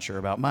 She's not sure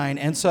about mine.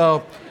 And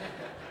so,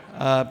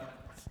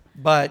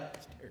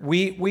 but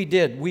we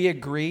did. We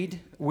agreed.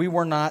 We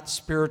were not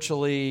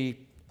spiritually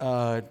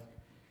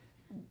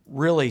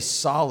really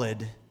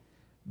solid.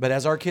 But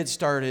as our kids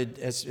started,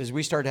 as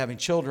we started having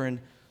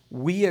children,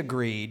 we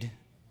agreed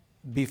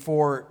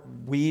before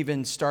we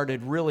even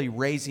started really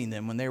raising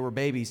them when they were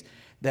babies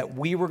that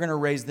we were going to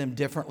raise them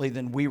differently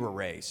than we were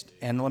raised.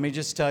 And let me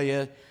just tell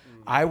you,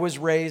 I was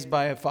raised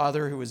by a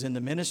father who was in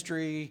the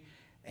ministry,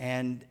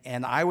 and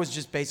I was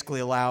just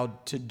basically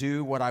allowed to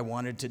do what I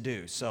wanted to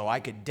do. So I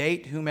could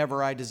date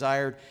whomever I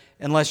desired,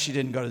 unless she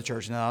didn't go to the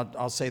church. Now,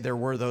 I'll say there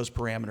were those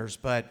parameters,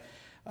 but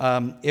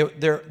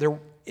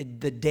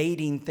the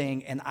dating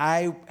thing, and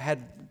I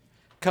had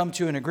come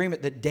to an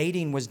agreement that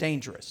dating was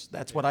dangerous.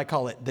 That's what I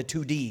call it, the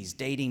 2 Ds,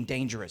 dating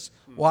dangerous.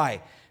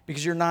 Why?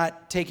 Because you're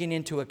not taking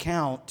into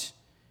account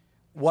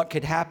what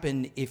could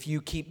happen if you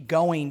keep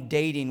going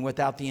dating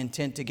without the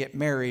intent to get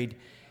married.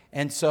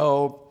 And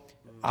so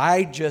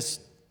I,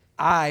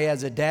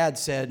 as a dad,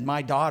 said,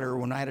 my daughter,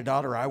 when I had a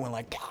daughter, I went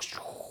like,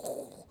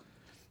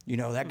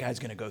 that guy's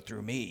going to go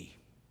through me.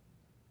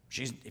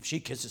 If she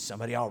kisses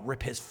somebody, I'll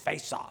rip his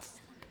face off.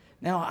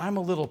 Now, I'm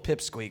a little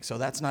pipsqueak, so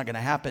that's not going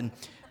to happen.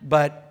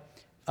 But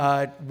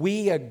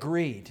we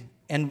agreed.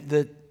 And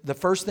the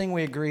first thing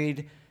we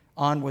agreed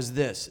on was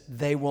this.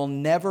 I will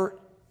never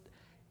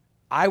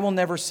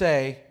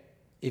say,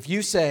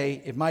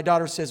 if my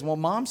daughter says, well,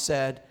 Mom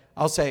said,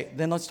 I'll say,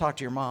 then let's talk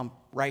to your mom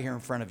right here in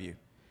front of you.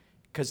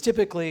 Because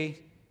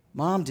typically,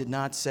 Mom did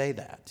not say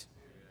that.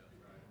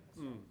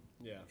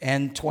 Yeah.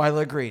 And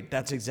Twyla agreed.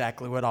 That's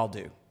exactly what I'll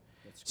do.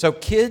 So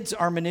kids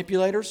are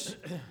manipulators.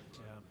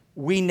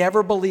 We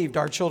never believed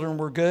our children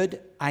were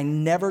good. I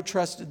never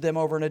trusted them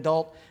over an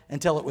adult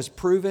until it was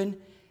proven.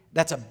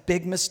 That's a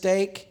big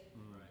mistake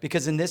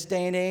because in this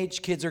day and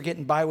age, kids are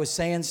getting by with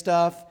saying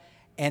stuff,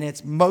 and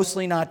it's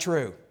mostly not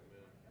true.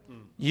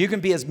 You can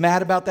be as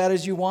mad about that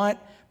as you want,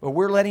 but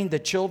we're letting the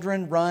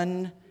children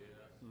run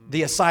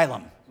the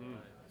asylum.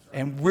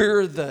 And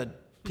we're the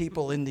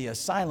people in the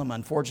asylum,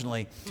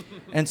 unfortunately.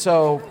 And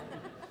so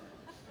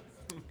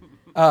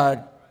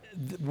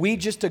we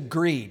just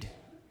agreed.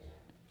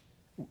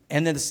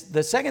 And then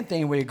the second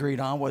thing we agreed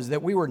on was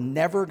that we were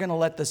never going to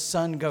let the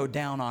sun go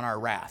down on our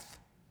wrath.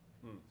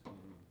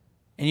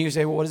 And you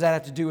say, well, what does that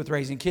have to do with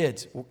raising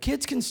kids? Well,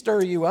 kids can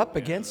stir you up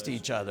against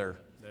each other.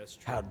 That's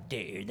true. How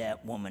dare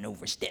that woman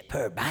overstep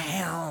her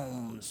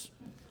bounds?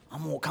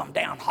 I'm going to come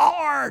down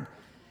hard.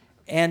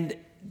 And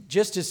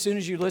just as soon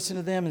as you listen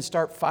to them and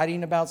start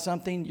fighting about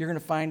something, you're going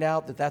to find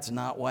out that that's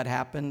not what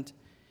happened.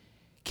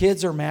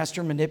 Kids are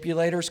master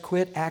manipulators.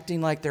 Quit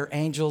acting like they're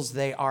angels.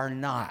 They are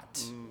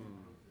not.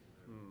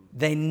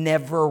 They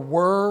never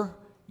were.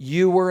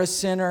 You were a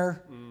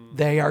sinner.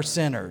 They are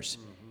sinners.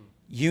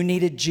 You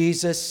needed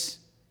Jesus.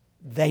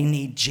 They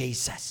need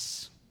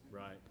Jesus.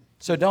 Right.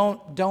 So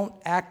don't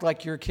act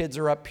like your kids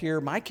are up here.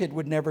 My kid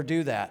would never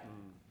do that.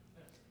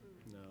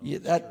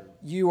 No,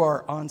 you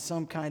are on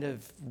some kind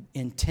of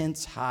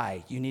intense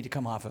high. You need to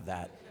come off of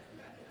that.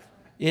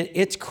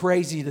 It's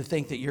crazy to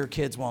think that your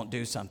kids won't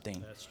do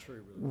something. that's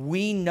true.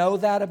 We know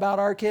that about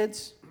our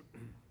kids,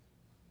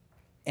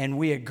 and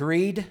we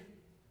agreed,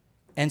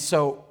 and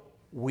so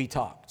we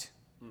talked.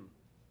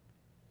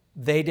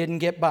 They didn't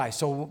get by.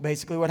 So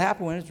basically what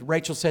happened was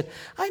Rachel said,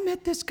 I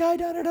met this guy,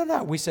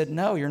 da-da-da-da. We said,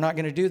 no, you're not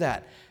going to do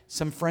that.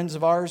 Some friends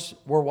of ours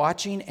were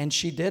watching, and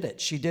she did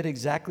it. She did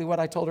exactly what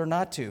I told her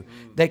not to.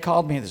 They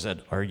called me and they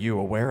said, are you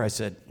aware? I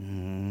said,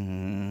 now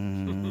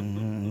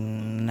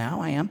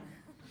I am.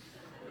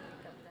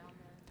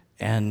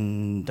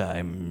 And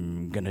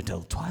I'm going to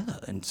tell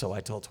Twyla. And so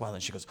I told Twyla,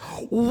 and she goes,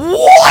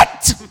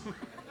 what?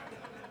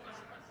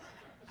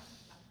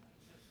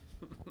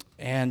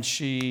 And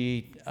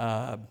she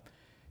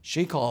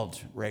called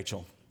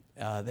Rachel.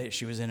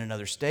 She was in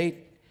another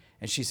state.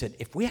 And she said,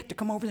 if we have to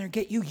come over there and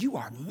get you, you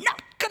are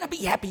not going to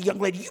be happy, young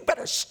lady. You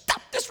better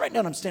stop this right now.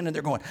 And I'm standing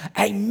there going,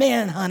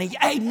 amen, honey,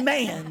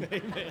 amen.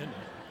 Amen.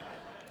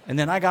 And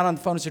then I got on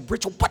the phone and said,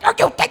 Rachel, what are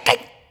you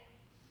thinking?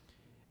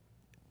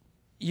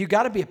 You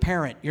got to be a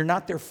parent. You're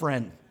not their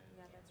friend.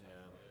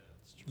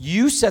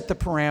 You set the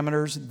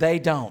parameters. They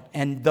don't.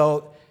 And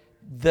though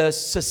the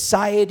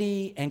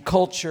society and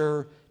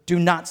culture do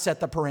not set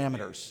the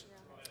parameters.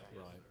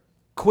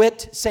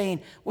 Quit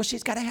saying, well,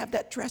 she's got to have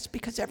that dress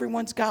because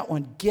everyone's got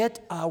one.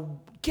 Get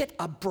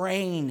a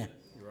brain.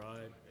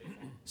 Right.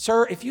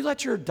 Sir, if you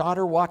let your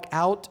daughter walk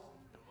out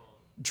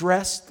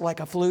dressed like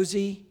a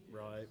floozy,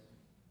 Right.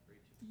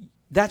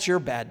 that's your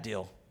bad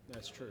deal.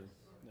 That's true.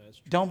 That's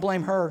true. Don't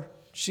blame her.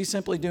 She's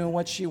simply doing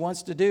what she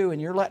wants to do,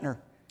 and you're letting her.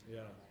 Yeah.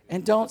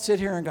 And don't sit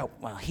here and go,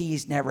 well,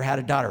 he's never had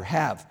a daughter.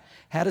 Had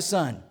a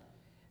son.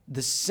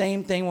 The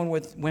same thing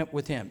went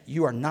with him.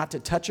 You are not to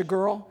touch a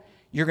girl.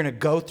 You're going to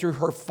go through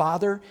her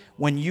father.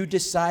 When you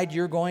decide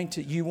you want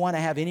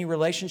to have any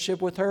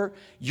relationship with her,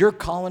 you're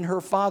calling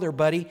her father,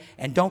 buddy.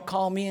 And don't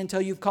call me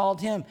until you've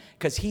called him,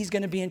 because he's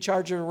going to be in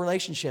charge of the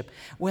relationship.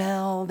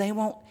 Well,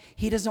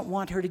 he doesn't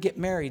want her to get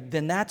married.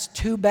 Then that's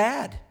too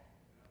bad.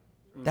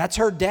 That's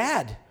her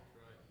dad.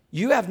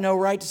 You have no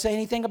right to say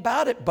anything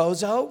about it,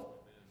 bozo.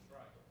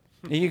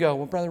 And you go,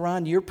 well, Brother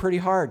Ron, you're pretty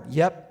hard.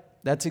 Yep,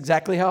 that's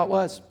exactly how it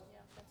was.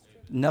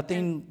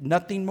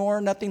 Nothing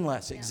more, nothing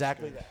less.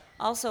 Exactly that.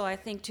 Also, I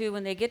think, too,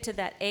 when they get to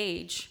that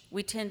age,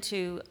 we tend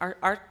to,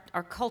 our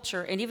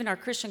culture, and even our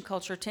Christian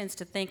culture tends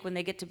to think when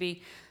they get to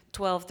be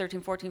 12,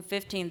 13, 14,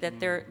 15, that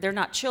they're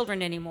not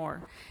children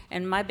anymore.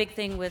 And my big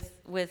thing with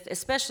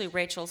especially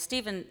Rachel,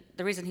 Stephen,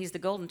 the reason he's the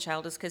golden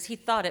child is because he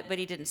thought it, but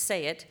he didn't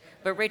say it,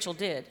 but Rachel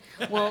did.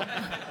 Well,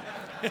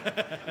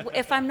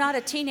 if I'm not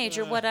a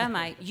teenager, what am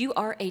I? You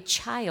are a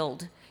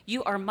child.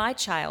 You are my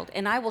child,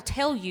 and I will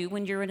tell you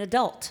when you're an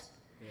adult.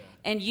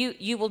 And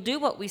you will do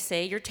what we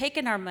say. You're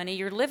taking our money.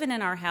 You're living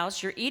in our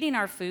house. You're eating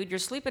our food. You're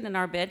sleeping in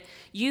our bed.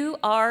 You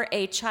are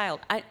a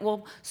child.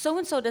 Well,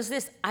 so-and-so does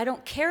this. I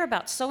don't care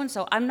about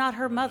so-and-so. I'm not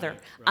her mother.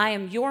 Right. I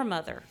am your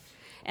mother.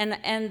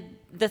 And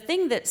the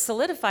thing that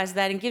solidifies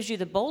that and gives you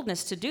the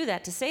boldness to do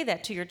that, to say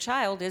that to your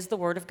child, is the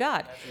Word of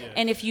God. Yes.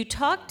 And if you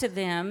talk to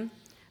them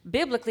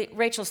biblically,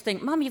 Rachel's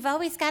thinking, Mom, you've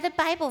always got a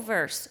Bible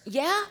verse.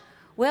 Yeah?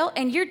 Well,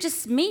 and you're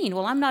just mean.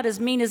 Well, I'm not as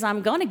mean as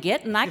I'm going to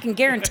get, and I can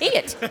guarantee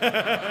it.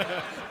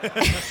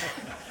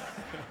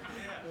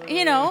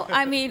 you know,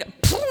 I mean,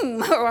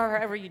 boom, or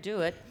however you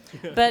do it.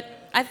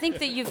 But I think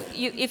that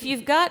if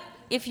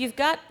you've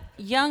got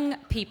young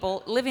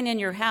people living in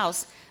your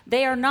house,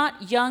 they are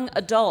not young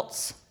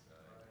adults.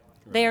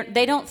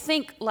 They don't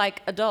think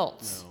like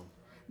adults. No.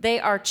 They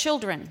are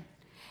children,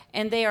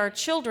 and they are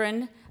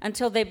children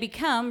until they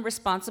become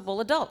responsible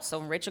adults. So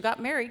when Rachel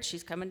got married,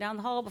 she's coming down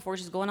the hall before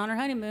she's going on her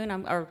honeymoon,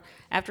 or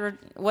after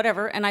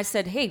whatever, and I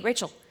said, "Hey,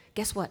 Rachel,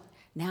 guess what?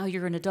 Now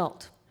you're an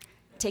adult.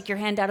 Take your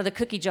hand out of the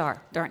cookie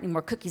jar. There aren't any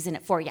more cookies in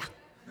it for you.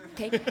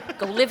 Okay?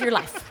 Go live your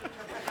life."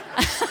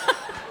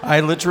 I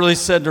literally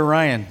said to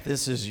Ryan,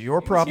 "This is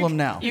your problem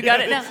now." You got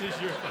it now.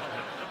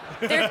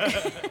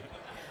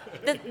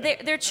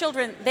 They're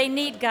children. They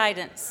need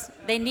guidance.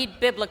 They need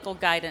biblical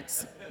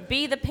guidance.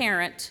 Be the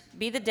parent,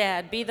 be the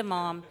dad, be the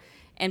mom,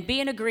 and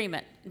be in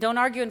agreement. Don't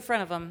argue in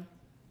front of them.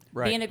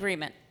 Right. Be in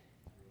agreement.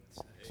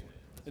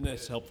 And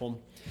that's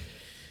helpful.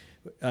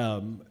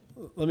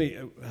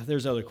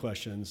 There's other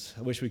questions.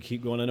 I wish we could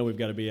keep going. I know we've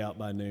got to be out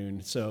by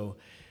noon. So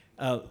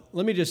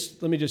let me just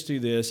do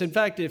this. In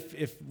fact,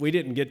 if we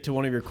didn't get to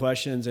one of your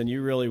questions and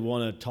you really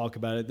want to talk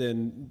about it,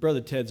 then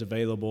Brother Ted's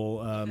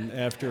available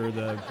after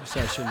the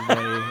session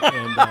today.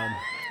 And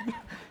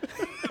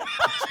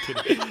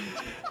just kidding.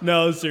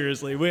 No,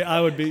 seriously, we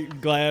would be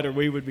glad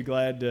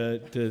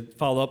to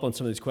follow up on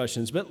some of these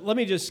questions. But let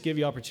me just give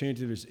you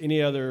opportunity. If there's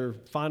any other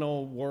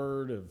final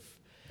word of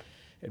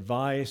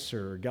advice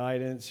or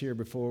guidance here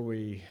before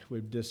we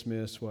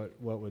dismiss, what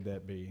would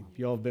that be?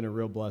 You all have been a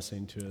real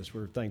blessing to us.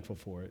 We're thankful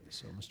for it.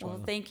 So, Mr. Well,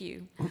 Weiler. thank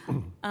you.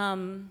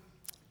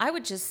 I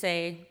would just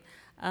say,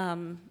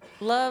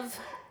 love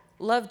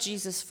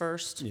Jesus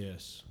first.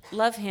 Yes.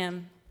 Love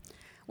him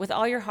with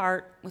all your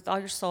heart, with all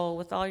your soul,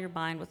 with all your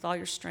mind, with all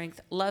your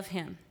strength. Love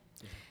him.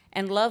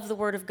 And love the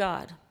Word of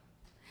God.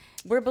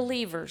 We're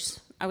believers.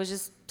 I was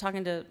just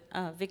talking to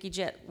Vicki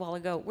Jett a while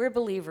ago. We're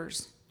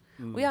believers.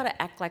 We ought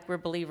to act like we're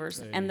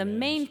believers. Amen. And the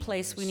main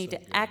place we need so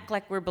to good. act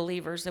like we're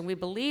believers, and we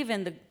believe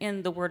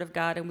in the Word of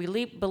God, and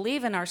we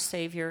believe in our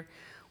Savior,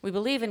 we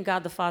believe in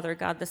God the Father,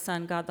 God the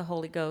Son, God the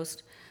Holy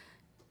Ghost,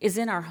 is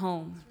in our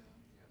home.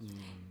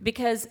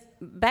 Because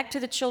back to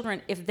the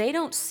children, if they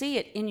don't see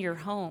it in your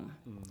home,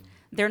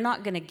 they're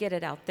not going to get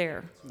it out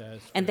there.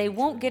 And they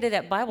won't get it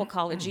at Bible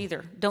college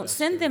either. Don't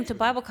send them to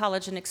Bible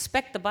college and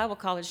expect the Bible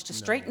college to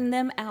straighten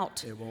them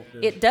out. It won't do.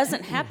 It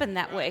doesn't happen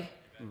that way.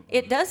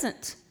 It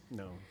doesn't.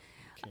 No,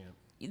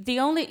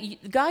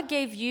 can't. God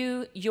gave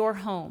you your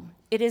home.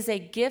 It is a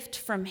gift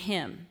from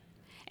Him.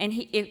 And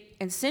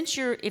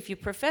if you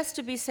profess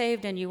to be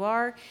saved, and you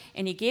are,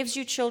 and He gives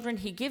you children,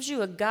 He gives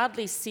you a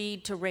godly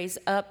seed to raise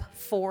up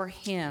for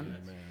Him.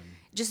 Amen.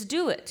 Just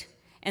do it.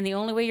 And the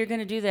only way you're going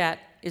to do that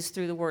is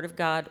through the Word of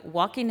God,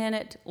 walking in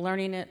it,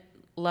 learning it,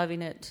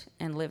 loving it,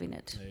 and living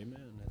it.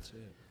 Amen. That's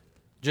it.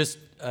 Just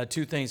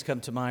two things come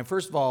to mind.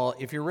 First of all,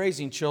 if you're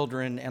raising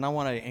children, and I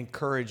want to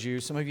encourage you,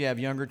 some of you have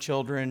younger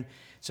children,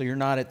 so you're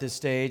not at this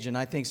stage, and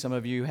I think some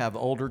of you have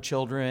older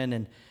children,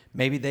 and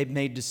maybe they've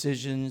made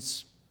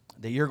decisions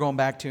that you're going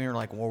back to, and you're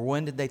like, well,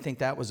 when did they think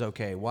that was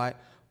okay? Why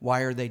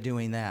are they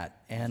doing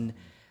that? And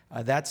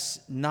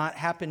that's not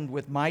happened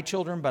with my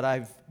children, but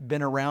I've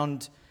been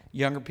around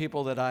younger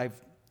people that I've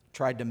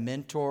tried to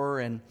mentor,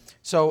 and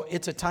so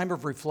it's a time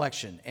of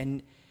reflection,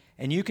 and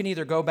you can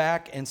either go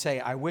back and say,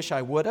 I wish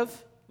I would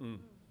have,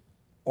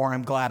 or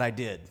I'm glad I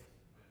did.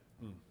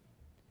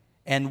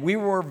 And we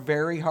were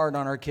very hard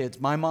on our kids.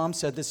 My mom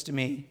said this to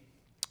me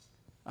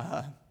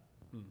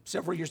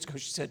several years ago.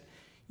 She said,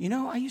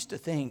 I used to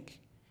think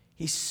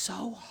he's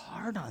so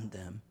hard on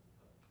them,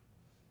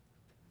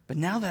 but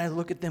now that I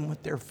look at them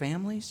with their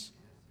families,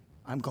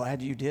 I'm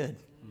glad you did.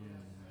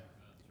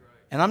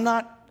 And I'm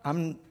not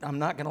going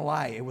to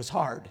lie, it was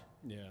hard.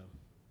 Yeah.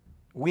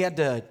 We had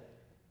to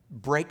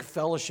break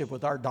fellowship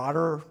with our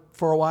daughter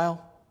for a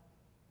while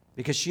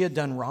because she had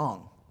done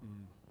wrong.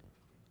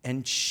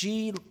 And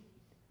she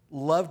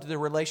loved the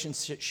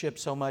relationship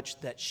so much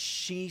that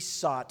she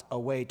sought a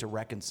way to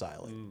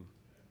reconcile it.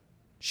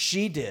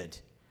 She did,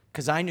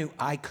 because I knew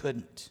I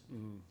couldn't.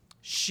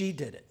 She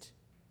did it.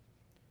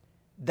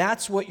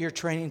 That's what you're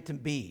training to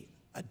be.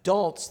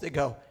 Adults that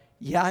go,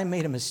 yeah, I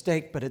made a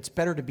mistake, but it's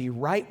better to be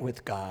right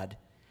with God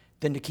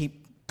than to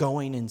keep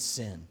going in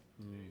sin.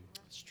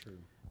 That's true.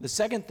 The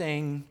second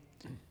thing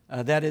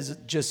that has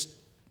just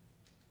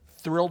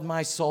thrilled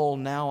my soul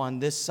now on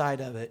this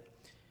side of it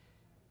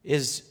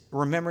is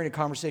remembering a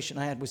conversation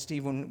I had with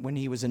Steve when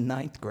he was in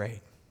 9th grade.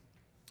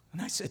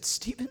 And I said,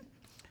 Stephen,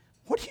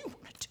 what do you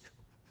want to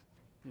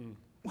do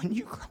when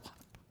you grow up?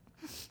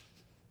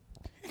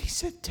 And he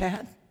said,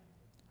 Dad,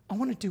 I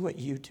want to do what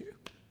you do.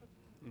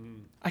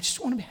 I just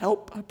want to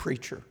help a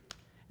preacher.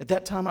 At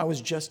that time, I was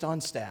just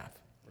on staff.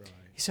 Right.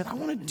 He said, I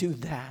want to do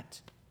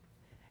that.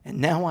 And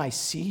now I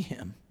see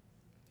him.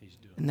 He's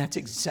doing And that's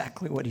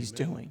exactly what he's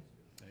doing.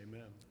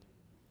 Amen.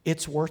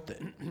 It's worth it.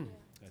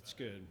 That's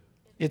good.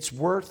 It's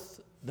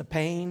worth the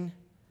pain,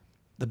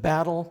 the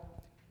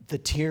battle, the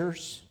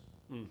tears.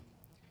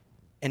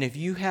 And if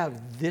you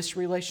have this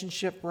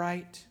relationship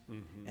right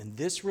and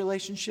this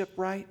relationship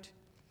right,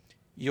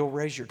 you'll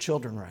raise your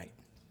children right.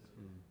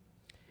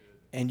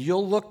 And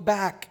you'll look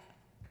back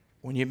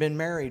when you've been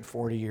married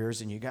 40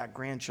 years and you got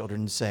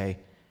grandchildren and say,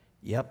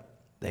 yep,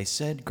 they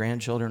said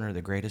grandchildren are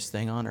the greatest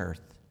thing on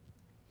earth.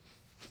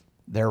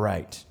 They're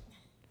right.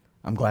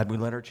 I'm glad we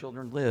let our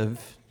children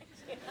live.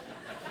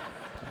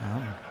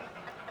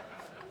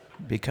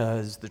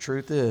 Because the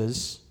truth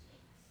is,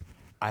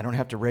 I don't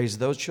have to raise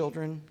those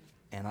children,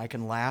 and I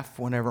can laugh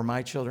whenever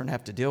my children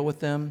have to deal with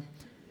them,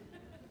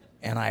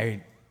 and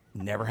I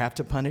never have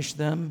to punish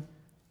them.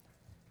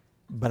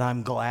 But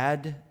I'm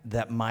glad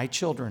that my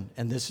children,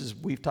 and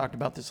we've talked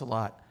about this a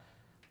lot,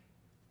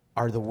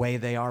 are the way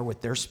they are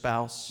with their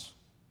spouse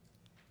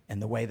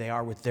and the way they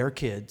are with their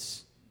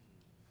kids.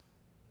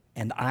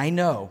 And I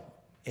know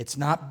it's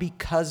not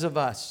because of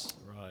us.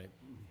 Right.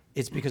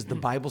 It's because the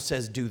Bible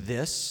says do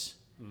this,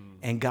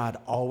 and God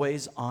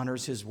always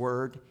honors his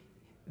word.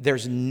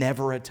 There's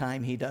never a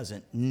time he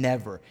doesn't.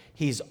 Never.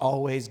 He's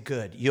always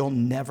good. You'll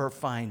never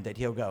find that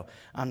he'll go,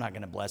 I'm not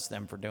going to bless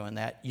them for doing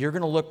that. You're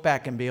going to look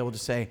back and be able to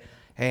say,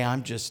 hey,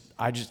 I'm just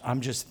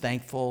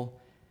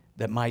thankful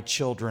that my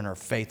children are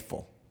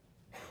faithful.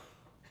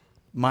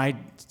 My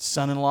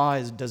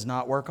son-in-law does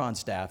not work on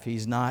staff.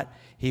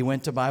 He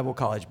went to Bible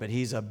college, but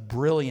he's a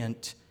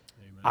brilliant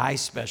eye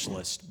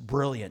specialist.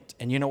 Brilliant.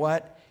 And you know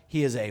what?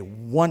 He is a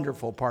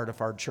wonderful part of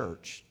our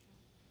church.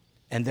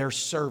 And they're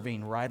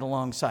serving right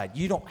alongside.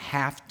 You don't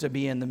have to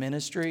be in the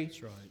ministry.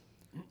 That's right.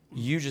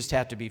 You just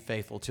have to be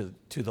faithful to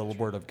the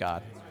Word of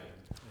God.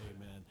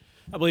 Amen.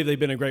 I believe they've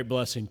been a great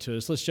blessing to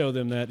us. Let's show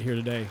them that here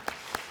today.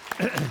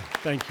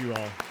 Thank you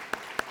all.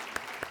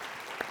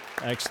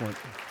 Excellent.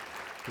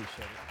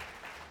 Appreciate it.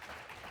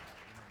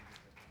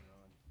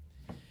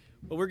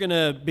 Well, we're going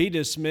to be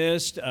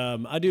dismissed.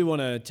 I do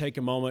want to take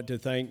a moment to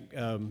thank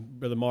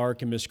Brother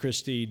Mark and Miss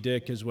Christy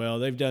Dick as well.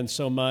 They've done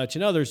so much,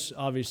 and others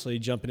obviously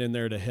jumping in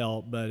there to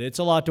help. But it's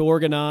a lot to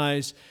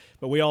organize,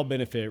 but we all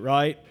benefit,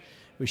 right?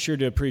 We sure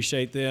do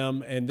appreciate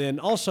them. And then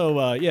also,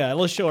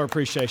 let's show our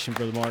appreciation,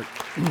 Brother Mark,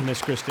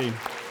 Miss Christy.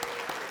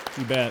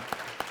 You bet.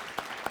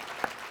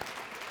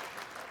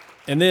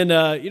 And then,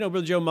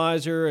 Brother Joe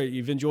Miser,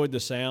 you've enjoyed the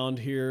sound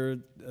here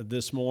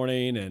this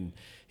morning, and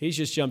he's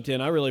just jumped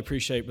in. I really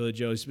appreciate Brother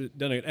Joe. He's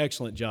done an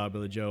excellent job,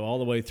 Brother Joe, all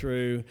the way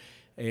through,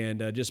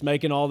 and just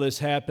making all this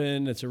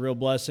happen. It's a real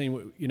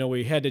blessing.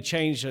 We had to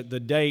change the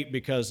date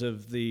because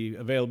of the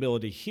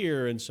availability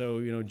here, and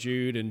so,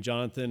 Jude and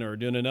Jonathan are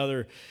doing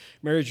another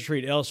marriage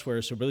retreat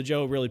elsewhere, so Brother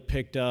Joe really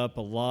picked up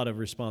a lot of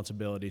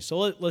responsibility. So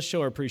let's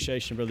show our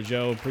appreciation, Brother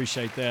Joe.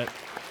 Appreciate that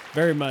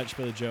very much,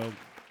 Brother Joe.